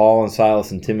sure that Paul and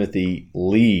Silas and Timothy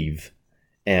leave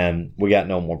and we got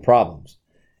no more problems.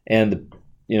 And,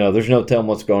 there's no telling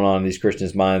what's going on in these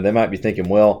Christians' mind. They might be thinking,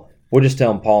 well, we'll just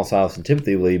tell them Paul, Silas, and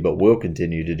Timothy leave, but we'll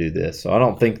continue to do this. So I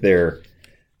don't think they're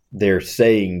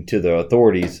saying to the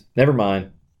authorities, never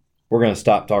mind, we're going to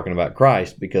stop talking about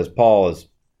Christ, because Paul is,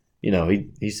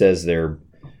 he says they're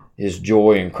his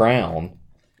joy and crown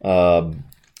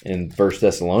in 1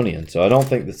 Thessalonians. So I don't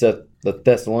think the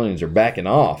Thessalonians are backing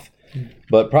off,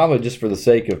 but probably just for the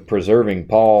sake of preserving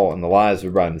Paul and the lives of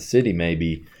everybody in the city,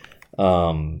 maybe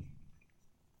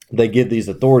they give these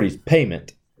authorities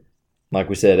payment. Like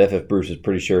we said, F.F. Bruce is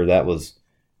pretty sure that was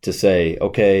to say,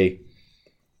 okay,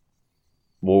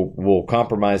 we'll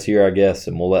compromise here, I guess,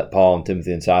 and we'll let Paul and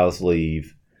Timothy and Silas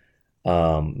leave. But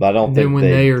I don't think then when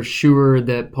they are sure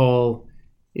that Paul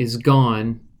is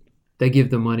gone, they give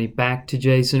the money back to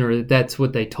Jason, or that's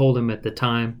what they told him at the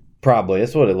time. Probably.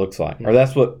 That's what it looks like. Yeah. Or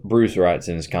that's what Bruce writes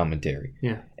in his commentary.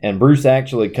 Yeah. And Bruce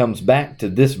actually comes back to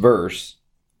this verse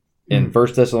in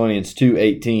 1 Thessalonians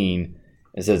 2:18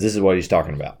 and says this is what he's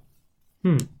talking about.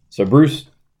 So Bruce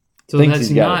thinks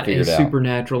he's got it figured out. That's not a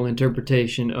supernatural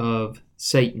interpretation of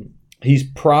Satan. He's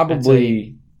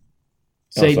probably...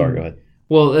 Satan. Oh, sorry, go ahead.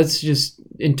 Well, that's just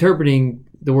interpreting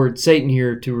the word Satan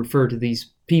here to refer to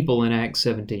these people in Acts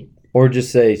 17. Or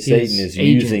just say Satan is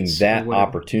using that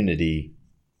opportunity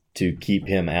to keep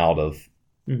him out of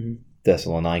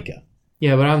Thessalonica.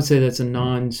 Yeah, but I would say that's a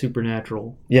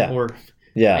non-supernatural or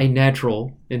a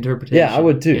natural interpretation. Yeah, I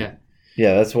would too.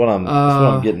 Yeah, that's what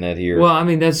I'm getting at here. Well, I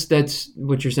mean, that's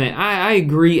what you're saying. I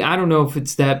agree. I don't know if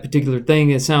it's that particular thing.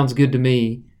 It sounds good to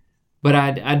me, but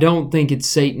I don't think it's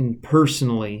Satan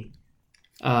personally,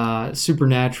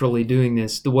 supernaturally doing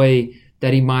this the way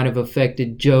that he might have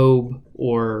affected Job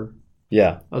or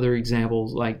other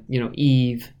examples like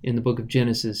Eve in the book of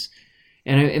Genesis.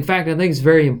 And in fact, I think it's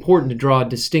very important to draw a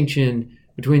distinction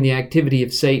between the activity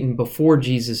of Satan before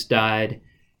Jesus died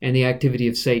and the activity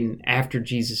of Satan after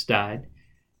Jesus died,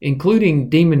 including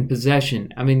demon possession.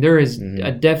 I mean, there is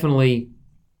definitely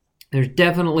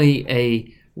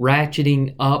a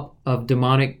ratcheting up of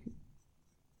demonic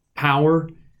power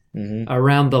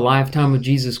around the lifetime of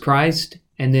Jesus Christ,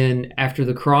 and then after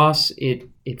the cross, it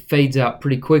fades out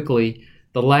pretty quickly.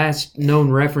 The last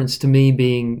known reference to me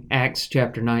being Acts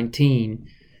chapter 19.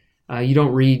 You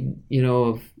don't read,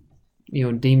 of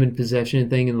demon possession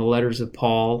thing in the letters of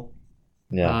Paul.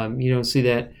 Yeah. You don't see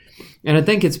that. And I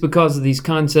think it's because of these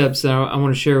concepts that I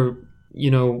want to share,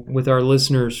 with our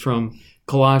listeners from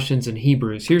Colossians and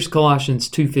Hebrews. Here's Colossians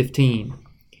 2:15.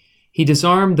 He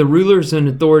disarmed the rulers and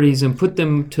authorities and put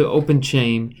them to open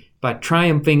shame by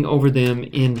triumphing over them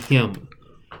in him.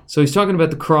 So he's talking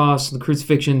about the cross, the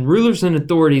crucifixion. Rulers and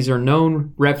authorities are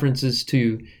known references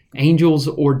to angels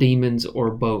or demons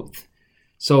or both.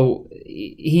 So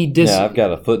I've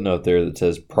got a footnote there that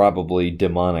says probably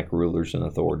demonic rulers and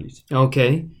authorities.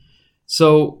 Okay.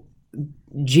 So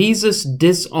Jesus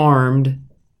disarmed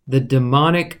the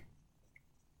demonic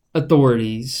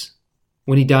authorities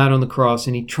when he died on the cross,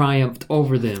 and he triumphed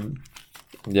over them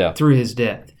through his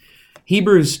death.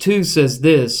 Hebrews 2 says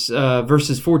this,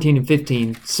 verses 14 and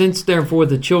 15, "Since therefore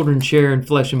the children share in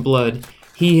flesh and blood,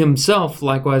 he himself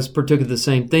likewise partook of the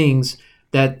same things,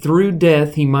 that through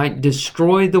death he might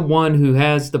destroy the one who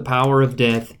has the power of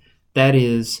death, that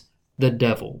is, the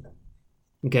devil."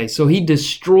 Okay, so he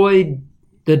destroyed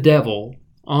the devil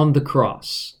on the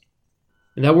cross.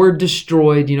 And that word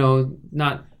destroyed,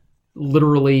 not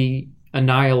literally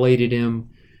annihilated him,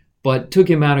 but took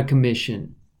him out of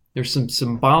commission. There's some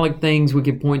symbolic things we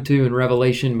could point to in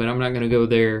Revelation, but I'm not going to go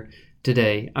there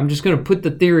today. I'm just going to put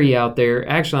the theory out there.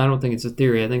 Actually, I don't think it's a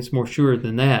theory. I think it's more sure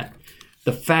than that.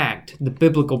 The fact, the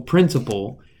biblical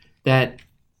principle that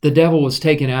the devil was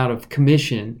taken out of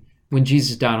commission when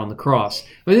Jesus died on the cross.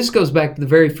 I mean, this goes back to the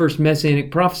very first messianic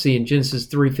prophecy in Genesis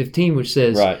 3:15, which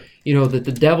says, that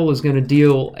the devil is going to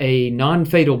deal a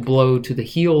non-fatal blow to the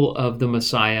heel of the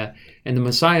Messiah, and the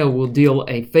Messiah will deal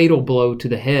a fatal blow to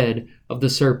the head of the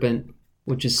serpent,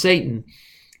 which is Satan.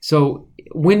 So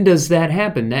when does that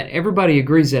happen? That everybody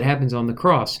agrees that happens on the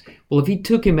cross. Well, if he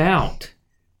took him out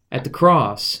at the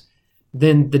cross,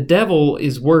 then the devil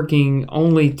is working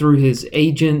only through his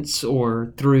agents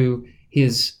or through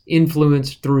his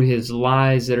influence, through his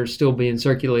lies that are still being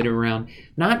circulated around,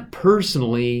 not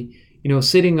personally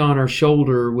sitting on our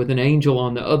shoulder with an angel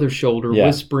on the other shoulder,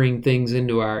 whispering things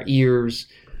into our ears,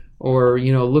 or,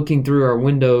 looking through our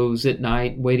windows at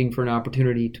night, waiting for an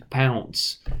opportunity to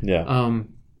pounce. Yeah.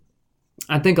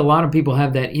 I think a lot of people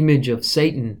have that image of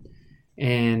Satan,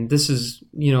 and this is,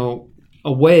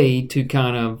 a way to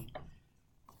kind of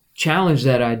challenge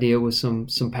that idea with some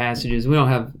passages. We don't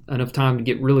have enough time to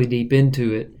get really deep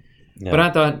into it, but I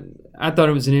thought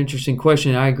it was an interesting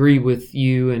question. I agree with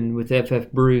you and with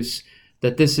F.F. Bruce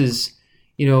that this is,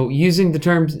 using the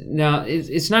terms. Now,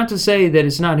 it's not to say that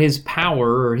it's not his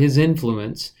power or his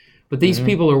influence, but these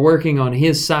people are working on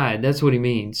his side. That's what he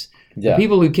means. Yeah. The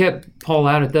people who kept Paul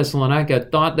out at Thessalonica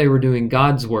thought they were doing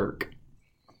God's work.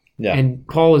 Yeah. And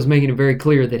Paul is making it very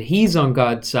clear that he's on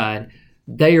God's side.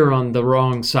 They are on the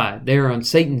wrong side. They are on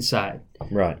Satan's side.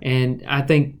 Right. And I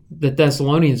think the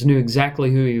Thessalonians knew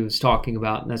exactly who he was talking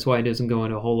about, and that's why he doesn't go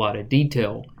into a whole lot of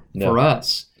detail for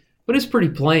us. But it's pretty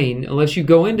plain, unless you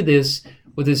go into this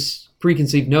with this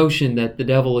preconceived notion that the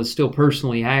devil is still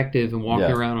personally active and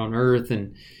walking around on earth,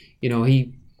 and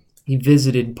he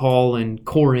visited Paul in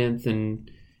Corinth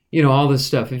and all this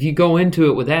stuff. If you go into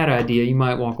it with that idea, you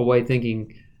might walk away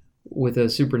thinking with a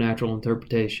supernatural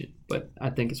interpretation. But I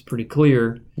think it's pretty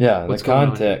clear. Yeah, the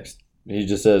context. He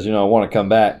just says, I want to come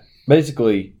back.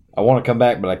 Basically, I want to come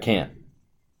back, but I can't.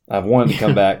 I've wanted to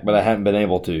come back, but I haven't been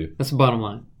able to. That's the bottom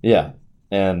line. Yeah.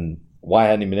 And why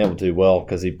hadn't he been able to? Well,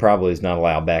 because he probably is not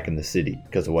allowed back in the city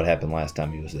because of what happened last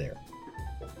time he was there.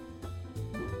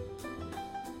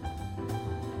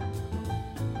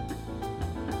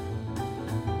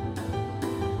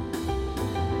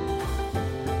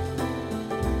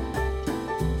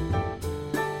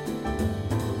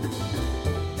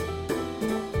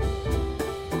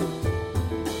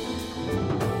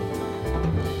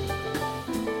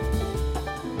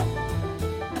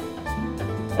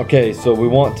 Okay, so we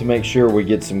want to make sure we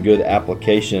get some good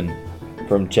application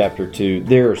from chapter 2.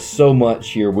 There's so much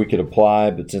here we could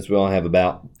apply, but since we only have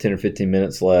about 10 or 15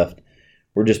 minutes left,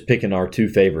 we're just picking our two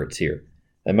favorites here.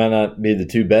 They might not be the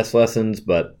two best lessons,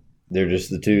 but they're just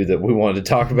the two that we wanted to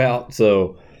talk about.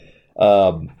 So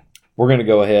we're going to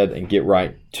go ahead and get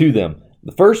right to them.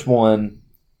 The first one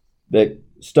that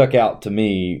stuck out to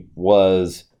me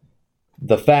was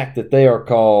the fact that they are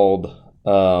called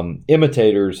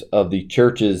imitators of the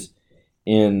churches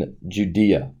in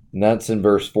Judea. And that's in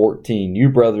verse 14. You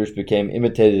brothers became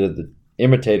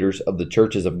imitators of the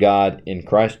churches of God in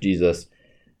Christ Jesus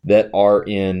that are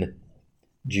in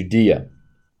Judea.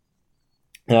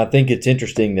 And I think it's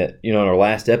interesting that, in our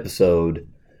last episode,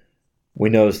 we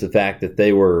noticed the fact that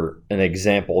they were an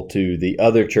example to the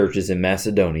other churches in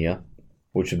Macedonia,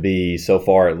 which would be so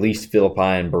far at least Philippi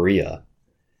and Berea.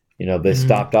 They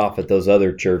stopped off at those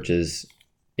other churches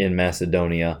in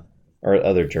Macedonia, or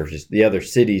other churches, the other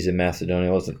cities in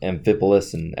Macedonia. Was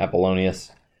Amphipolis and Apollonius,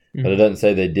 but it doesn't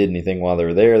say they did anything while they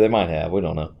were there. They might have, we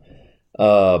don't know.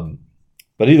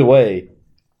 But either way,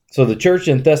 so the church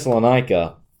in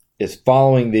Thessalonica is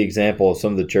following the example of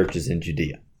some of the churches in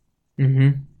Judea.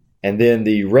 Mm-hmm. And then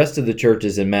the rest of the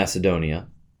churches in Macedonia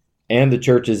and the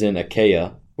churches in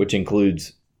Achaia, which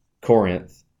includes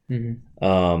Corinth,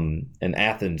 and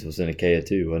Athens was in Achaia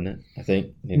too, wasn't it? I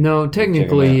think. No,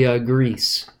 technically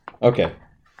Greece. Okay.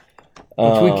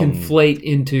 Which we conflate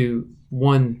into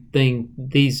one thing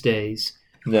these days.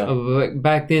 No.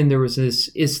 Back then there was this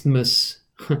isthmus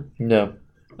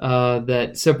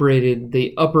that separated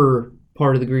the upper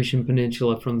part of the Grecian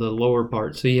peninsula from the lower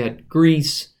part. So you had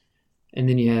Greece, and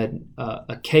then you had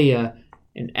Achaia,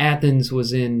 and Athens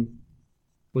was in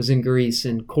Greece,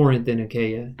 and Corinth in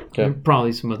Achaia. Okay. And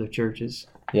probably some other churches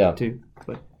too.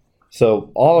 But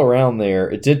so all around there,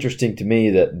 it's interesting to me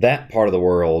that part of the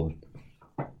world,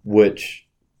 which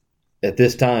at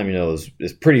this time,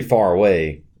 is pretty far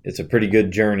away. It's a pretty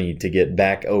good journey to get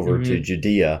back over to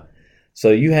Judea.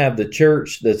 So you have the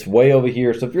church that's way over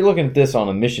here. So if you're looking at this on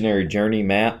a missionary journey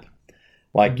map,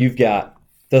 like you've got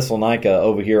Thessalonica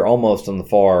over here almost on the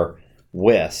far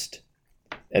west.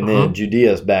 And then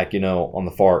Judea's back, on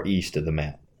the far east of the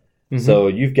map. Mm-hmm. So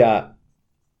you've got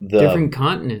the different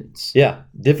continents. Yeah,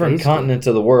 different continents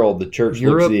of the world. The church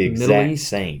looks the exact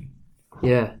same.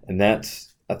 Yeah. And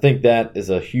I think that is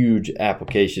a huge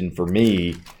application for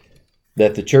me,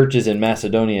 that the churches in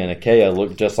Macedonia and Achaia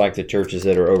look just like the churches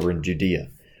that are over in Judea,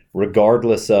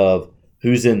 regardless of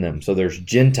who's in them. So there's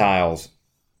Gentiles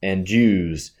and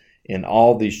Jews in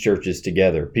all these churches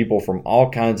together. People from all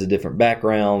kinds of different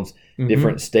backgrounds,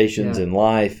 different stations in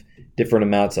life, different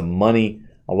amounts of money.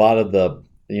 A lot of the,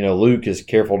 Luke is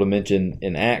careful to mention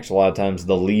in Acts a lot of times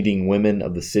the leading women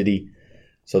of the city.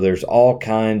 So there's all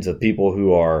kinds of people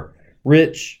who are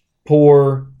rich,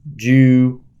 poor,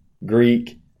 Jew,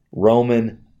 Greek,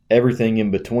 Roman, everything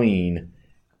in between,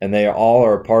 and they all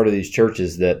are a part of these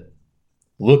churches that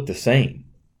look the same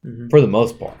for the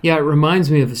most part. Yeah, it reminds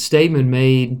me of a statement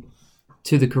made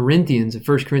to the Corinthians in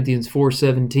 1 Corinthians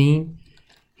 4:17.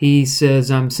 He says,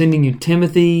 I'm sending you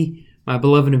Timothy, my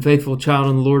beloved and faithful child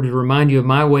in the Lord, to remind you of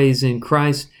my ways in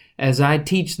Christ as I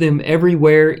teach them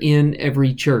everywhere in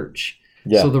every church.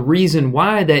 Yeah. So the reason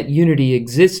why that unity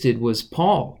existed was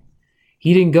Paul.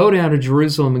 He didn't go down to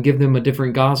Jerusalem and give them a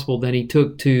different gospel than he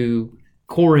took to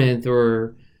Corinth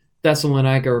or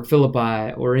Thessalonica or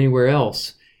Philippi or anywhere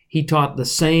else. He taught the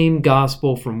same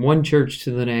gospel from one church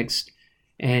to the next,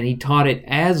 and he taught it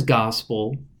as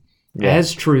gospel,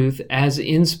 as truth, as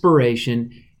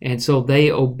inspiration, and so they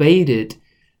obeyed it.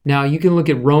 Now, you can look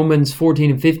at Romans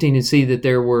 14 and 15 and see that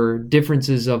there were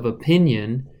differences of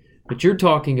opinion, but you're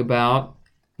talking about,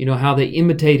 how they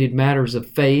imitated matters of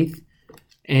faith.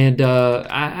 And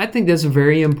I think that's a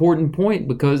very important point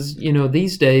because,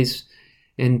 these days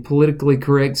in politically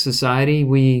correct society,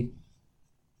 we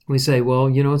say, well,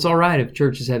 it's all right if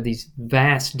churches have these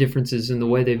vast differences in the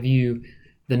way they view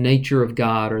the nature of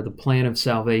God or the plan of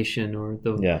salvation or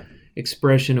the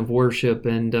expression of worship.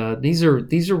 And these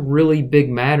are really big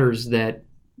matters that,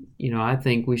 I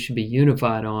think we should be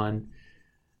unified on.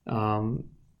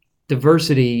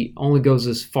 Diversity only goes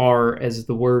as far as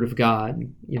the Word of God.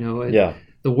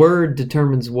 The Word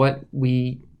determines what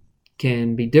we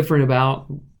can be different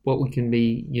about, what we can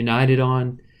be united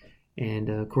on. And,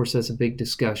 of course, that's a big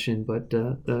discussion. But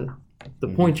the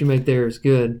point you make there is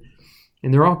good.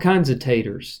 And there are all kinds of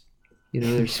taters.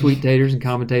 There's sweet taters and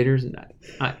commentators and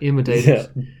imitators.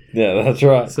 Yeah, that's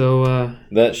right. So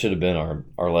that should have been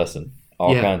our lesson.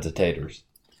 All kinds of taters.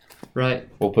 Right.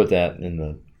 We'll put that in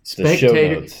the show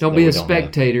spectator. notes. Don't be a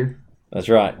spectator. That's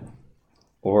right.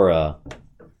 Or I'm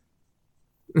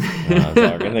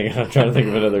trying to think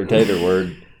of another tater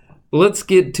word. Let's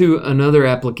get to another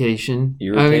application.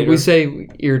 Irritator? We say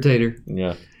irritator.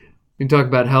 Yeah. We talk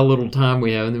about how little time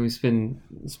we have, and then we spend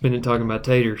it talking about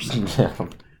taters.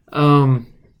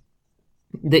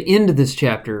 The end of this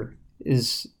chapter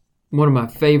is one of my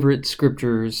favorite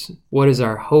scriptures. What is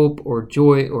our hope or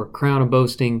joy or crown of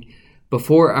boasting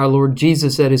before our Lord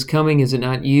Jesus at his coming? Is it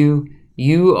not you?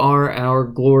 You are our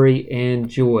glory and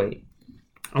joy.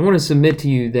 I want to submit to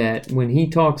you that when he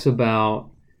talks about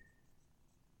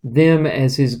them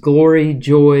as his glory,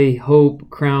 joy, hope,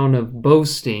 crown of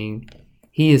boasting,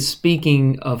 he is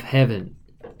speaking of heaven.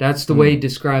 That's the way he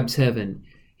describes heaven.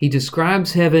 He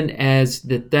describes heaven as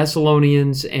the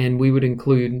Thessalonians, and we would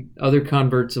include other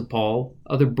converts of Paul,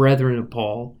 other brethren of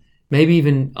Paul, maybe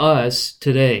even us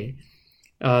today,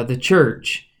 the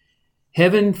church.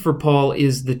 Heaven for Paul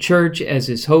is the church as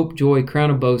his hope, joy,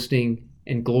 crown of boasting,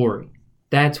 and glory.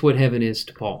 That's what heaven is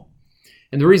to Paul.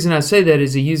 And the reason I say that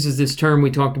is he uses this term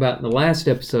we talked about in the last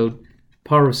episode,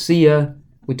 parousia.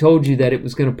 We told you that it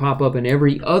was going to pop up in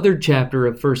every other chapter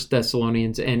of 1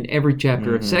 Thessalonians and every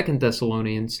chapter of 2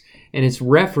 Thessalonians. And it's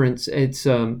reference, it's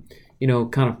kind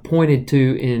of pointed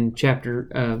to in chapter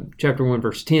 1,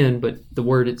 verse 10, but the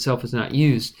word itself is not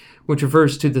used, which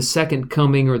refers to the second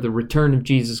coming or the return of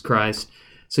Jesus Christ.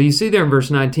 So you see there in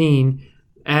verse 19,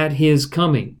 at his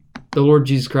coming, the Lord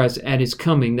Jesus Christ at his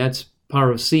coming, that's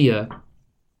parousia.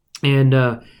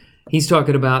 And he's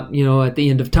talking about, at the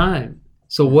end of time.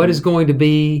 So what is going to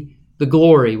be the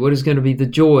glory? What is going to be the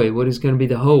joy? What is going to be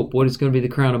the hope? What is going to be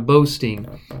the crown of boasting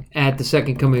at the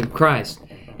second coming of Christ?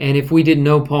 And if we didn't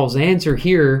know Paul's answer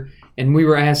here and we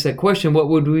were asked that question, what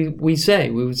would we say?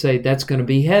 We would say that's going to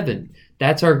be heaven.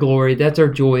 That's our glory. That's our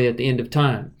joy at the end of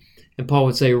time. And Paul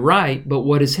would say, right, but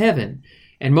what is heaven?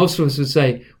 And most of us would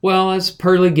say, well, it's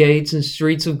pearly gates and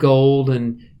streets of gold,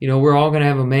 and, we're all going to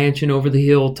have a mansion over the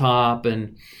hilltop.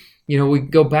 And, we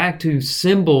go back to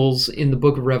symbols in the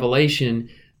book of Revelation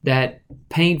that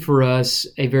paint for us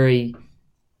a very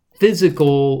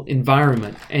physical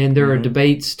environment. And there are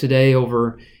debates today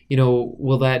over,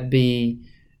 will that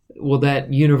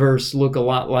universe look a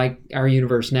lot like our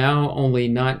universe now, only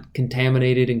not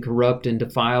contaminated and corrupt and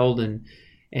defiled, and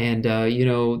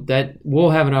that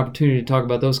we'll have an opportunity to talk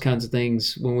about those kinds of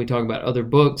things when we talk about other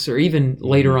books or even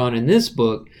later on in this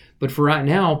book. But for right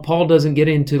now, Paul doesn't get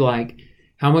into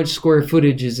how much square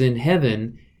footage is in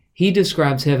heaven. He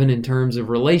describes heaven in terms of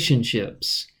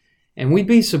relationships. And we'd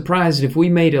be surprised if we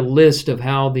made a list of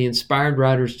how the inspired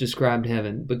writers described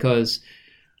heaven, because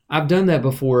I've done that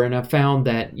before and I found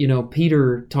that,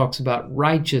 Peter talks about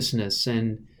righteousness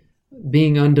and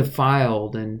being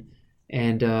undefiled, and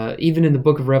even in the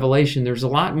book of Revelation, there's a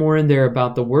lot more in there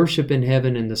about the worship in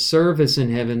heaven and the service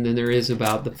in heaven than there is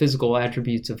about the physical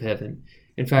attributes of heaven.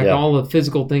 In fact, all the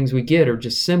physical things we get are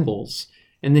just symbols.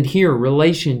 And then here,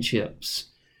 relationships.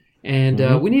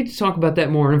 And we need to talk about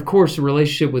that more. And of course, the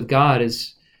relationship with God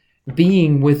is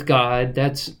being with God.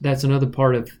 That's another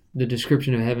part of the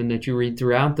description of heaven that you read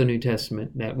throughout the New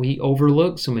Testament that we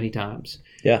overlook so many times.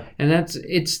 Yeah. And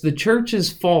it's the church's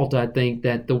fault, I think,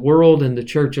 that the world and the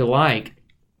church alike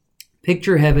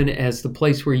picture heaven as the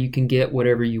place where you can get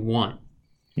whatever you want.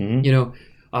 Mm-hmm. You know,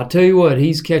 I'll tell you what,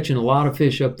 he's catching a lot of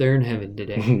fish up there in heaven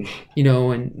today. You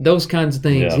know, and those kinds of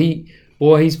things. Yeah.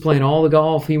 He's playing all the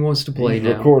golf he wants to play now.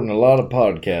 He's recording a lot of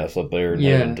podcasts up there in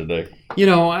heaven today. You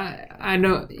know, I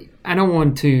know I don't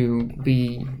want to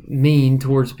be mean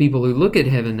towards people who look at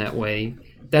heaven that way.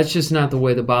 That's just not the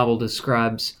way the Bible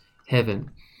describes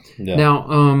heaven. Yeah.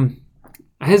 Now,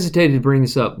 I hesitated to bring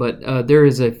this up, but there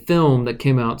is a film that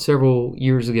came out several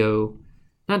years ago,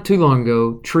 not too long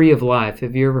ago, Tree of Life.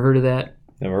 Have you ever heard of that?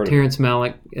 Never heard Terrence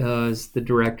Malick is the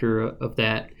director of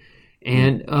that.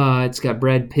 And it's got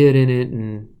Brad Pitt in it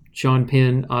and Sean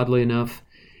Penn, oddly enough.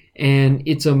 And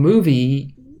it's a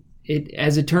movie.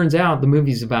 As it turns out, the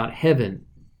movie's about heaven.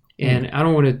 And I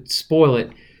don't want to spoil it.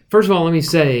 First of all, let me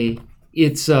say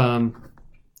it's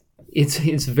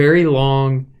very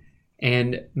long,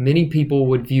 and many people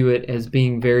would view it as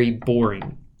being very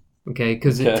boring. Okay,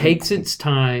 because it takes its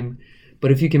time. But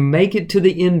if you can make it to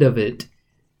the end of it,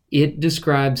 it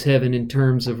describes heaven in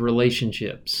terms of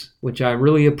relationships, which I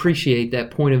really appreciate that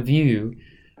point of view,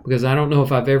 because I don't know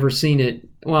if I've ever seen it.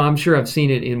 Well, I'm sure I've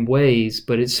seen it in ways,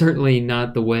 but it's certainly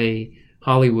not the way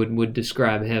Hollywood would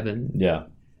describe heaven. Yeah.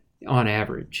 On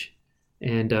average.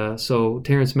 And so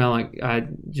Terrence Malick,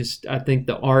 I think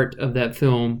the art of that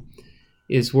film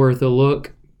is worth a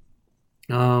look.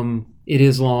 It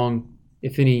is long.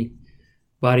 If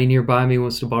anybody nearby me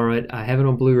wants to borrow it, I have it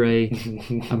on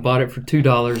Blu-ray. I bought it for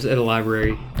 $2 at a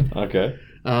library. Okay.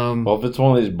 Well, if it's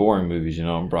one of these boring movies,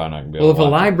 I'm probably not going to be able to Well, if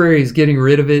a watch library is getting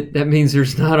rid of it, that means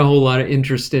there's not a whole lot of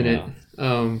interest in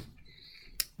it.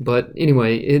 But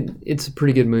anyway, it's a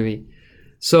pretty good movie.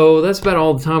 So that's about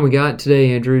all the time we got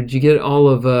today, Andrew. Did you get all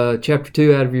of Chapter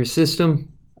 2 out of your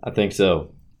system? I think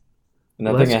so. And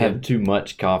I think I have too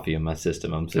much coffee in my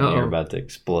system. I'm sitting here about to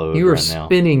explode You are right now.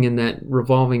 spinning in that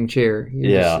revolving chair.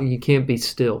 You can't be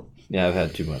still. Yeah, I've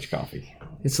had too much coffee.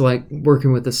 It's like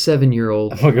working with a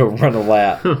 7-year-old. I'm going to go run a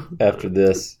lap after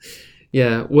this.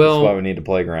 Yeah, well... That's why we need a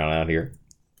playground out here.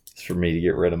 It's for me to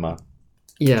get rid of my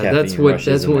that's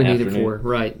what we need it for.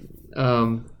 Right.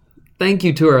 Thank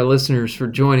you to our listeners for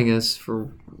joining us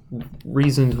for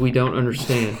reasons we don't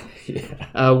understand.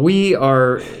 We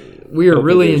are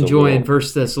really enjoying 1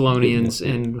 Thessalonians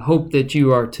and hope that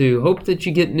you are too. Hope that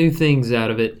you get new things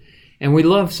out of it. And we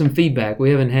love some feedback.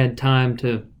 We haven't had time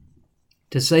to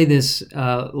say this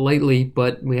lately,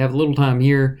 but we have a little time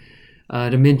here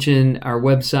to mention our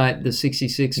website,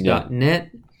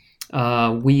 the66.net.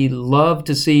 We love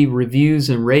to see reviews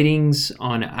and ratings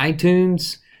on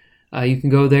iTunes. You can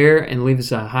go there and leave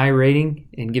us a high rating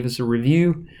and give us a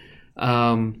review,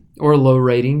 or a low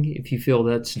rating if you feel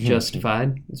that's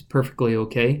justified. It's perfectly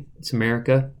okay. It's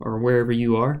America, or wherever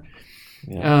you are.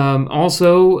 Yeah.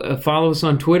 Also, follow us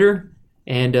on Twitter,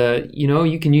 and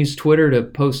you can use Twitter to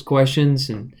post questions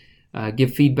and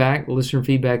give feedback, listener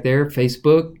feedback there.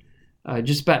 Facebook,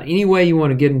 just about any way you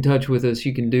want to get in touch with us,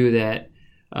 you can do that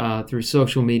through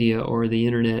social media or the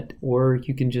internet, or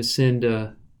you can just send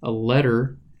a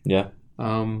letter. Yeah.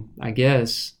 I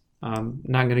guess I'm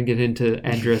not going to get into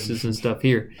addresses and stuff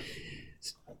here.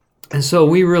 And so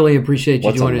we really appreciate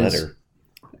you joining us. What's a letter?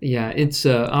 Yeah, it's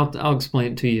I'll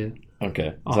explain it to you.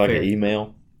 Okay. It's like an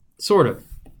email? Sort of.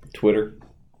 Twitter?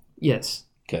 Yes.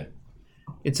 Okay.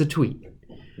 It's a tweet.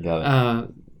 Got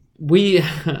it.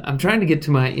 I'm trying to get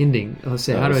to my ending. Let's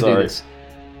say, how do I do this?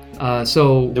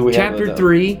 So chapter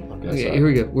 3. Okay, here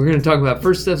we go. We're going to talk about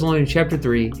 1 Thessalonians chapter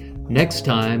 3 next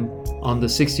time on the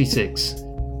 66.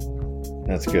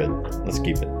 That's good. Let's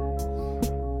keep it.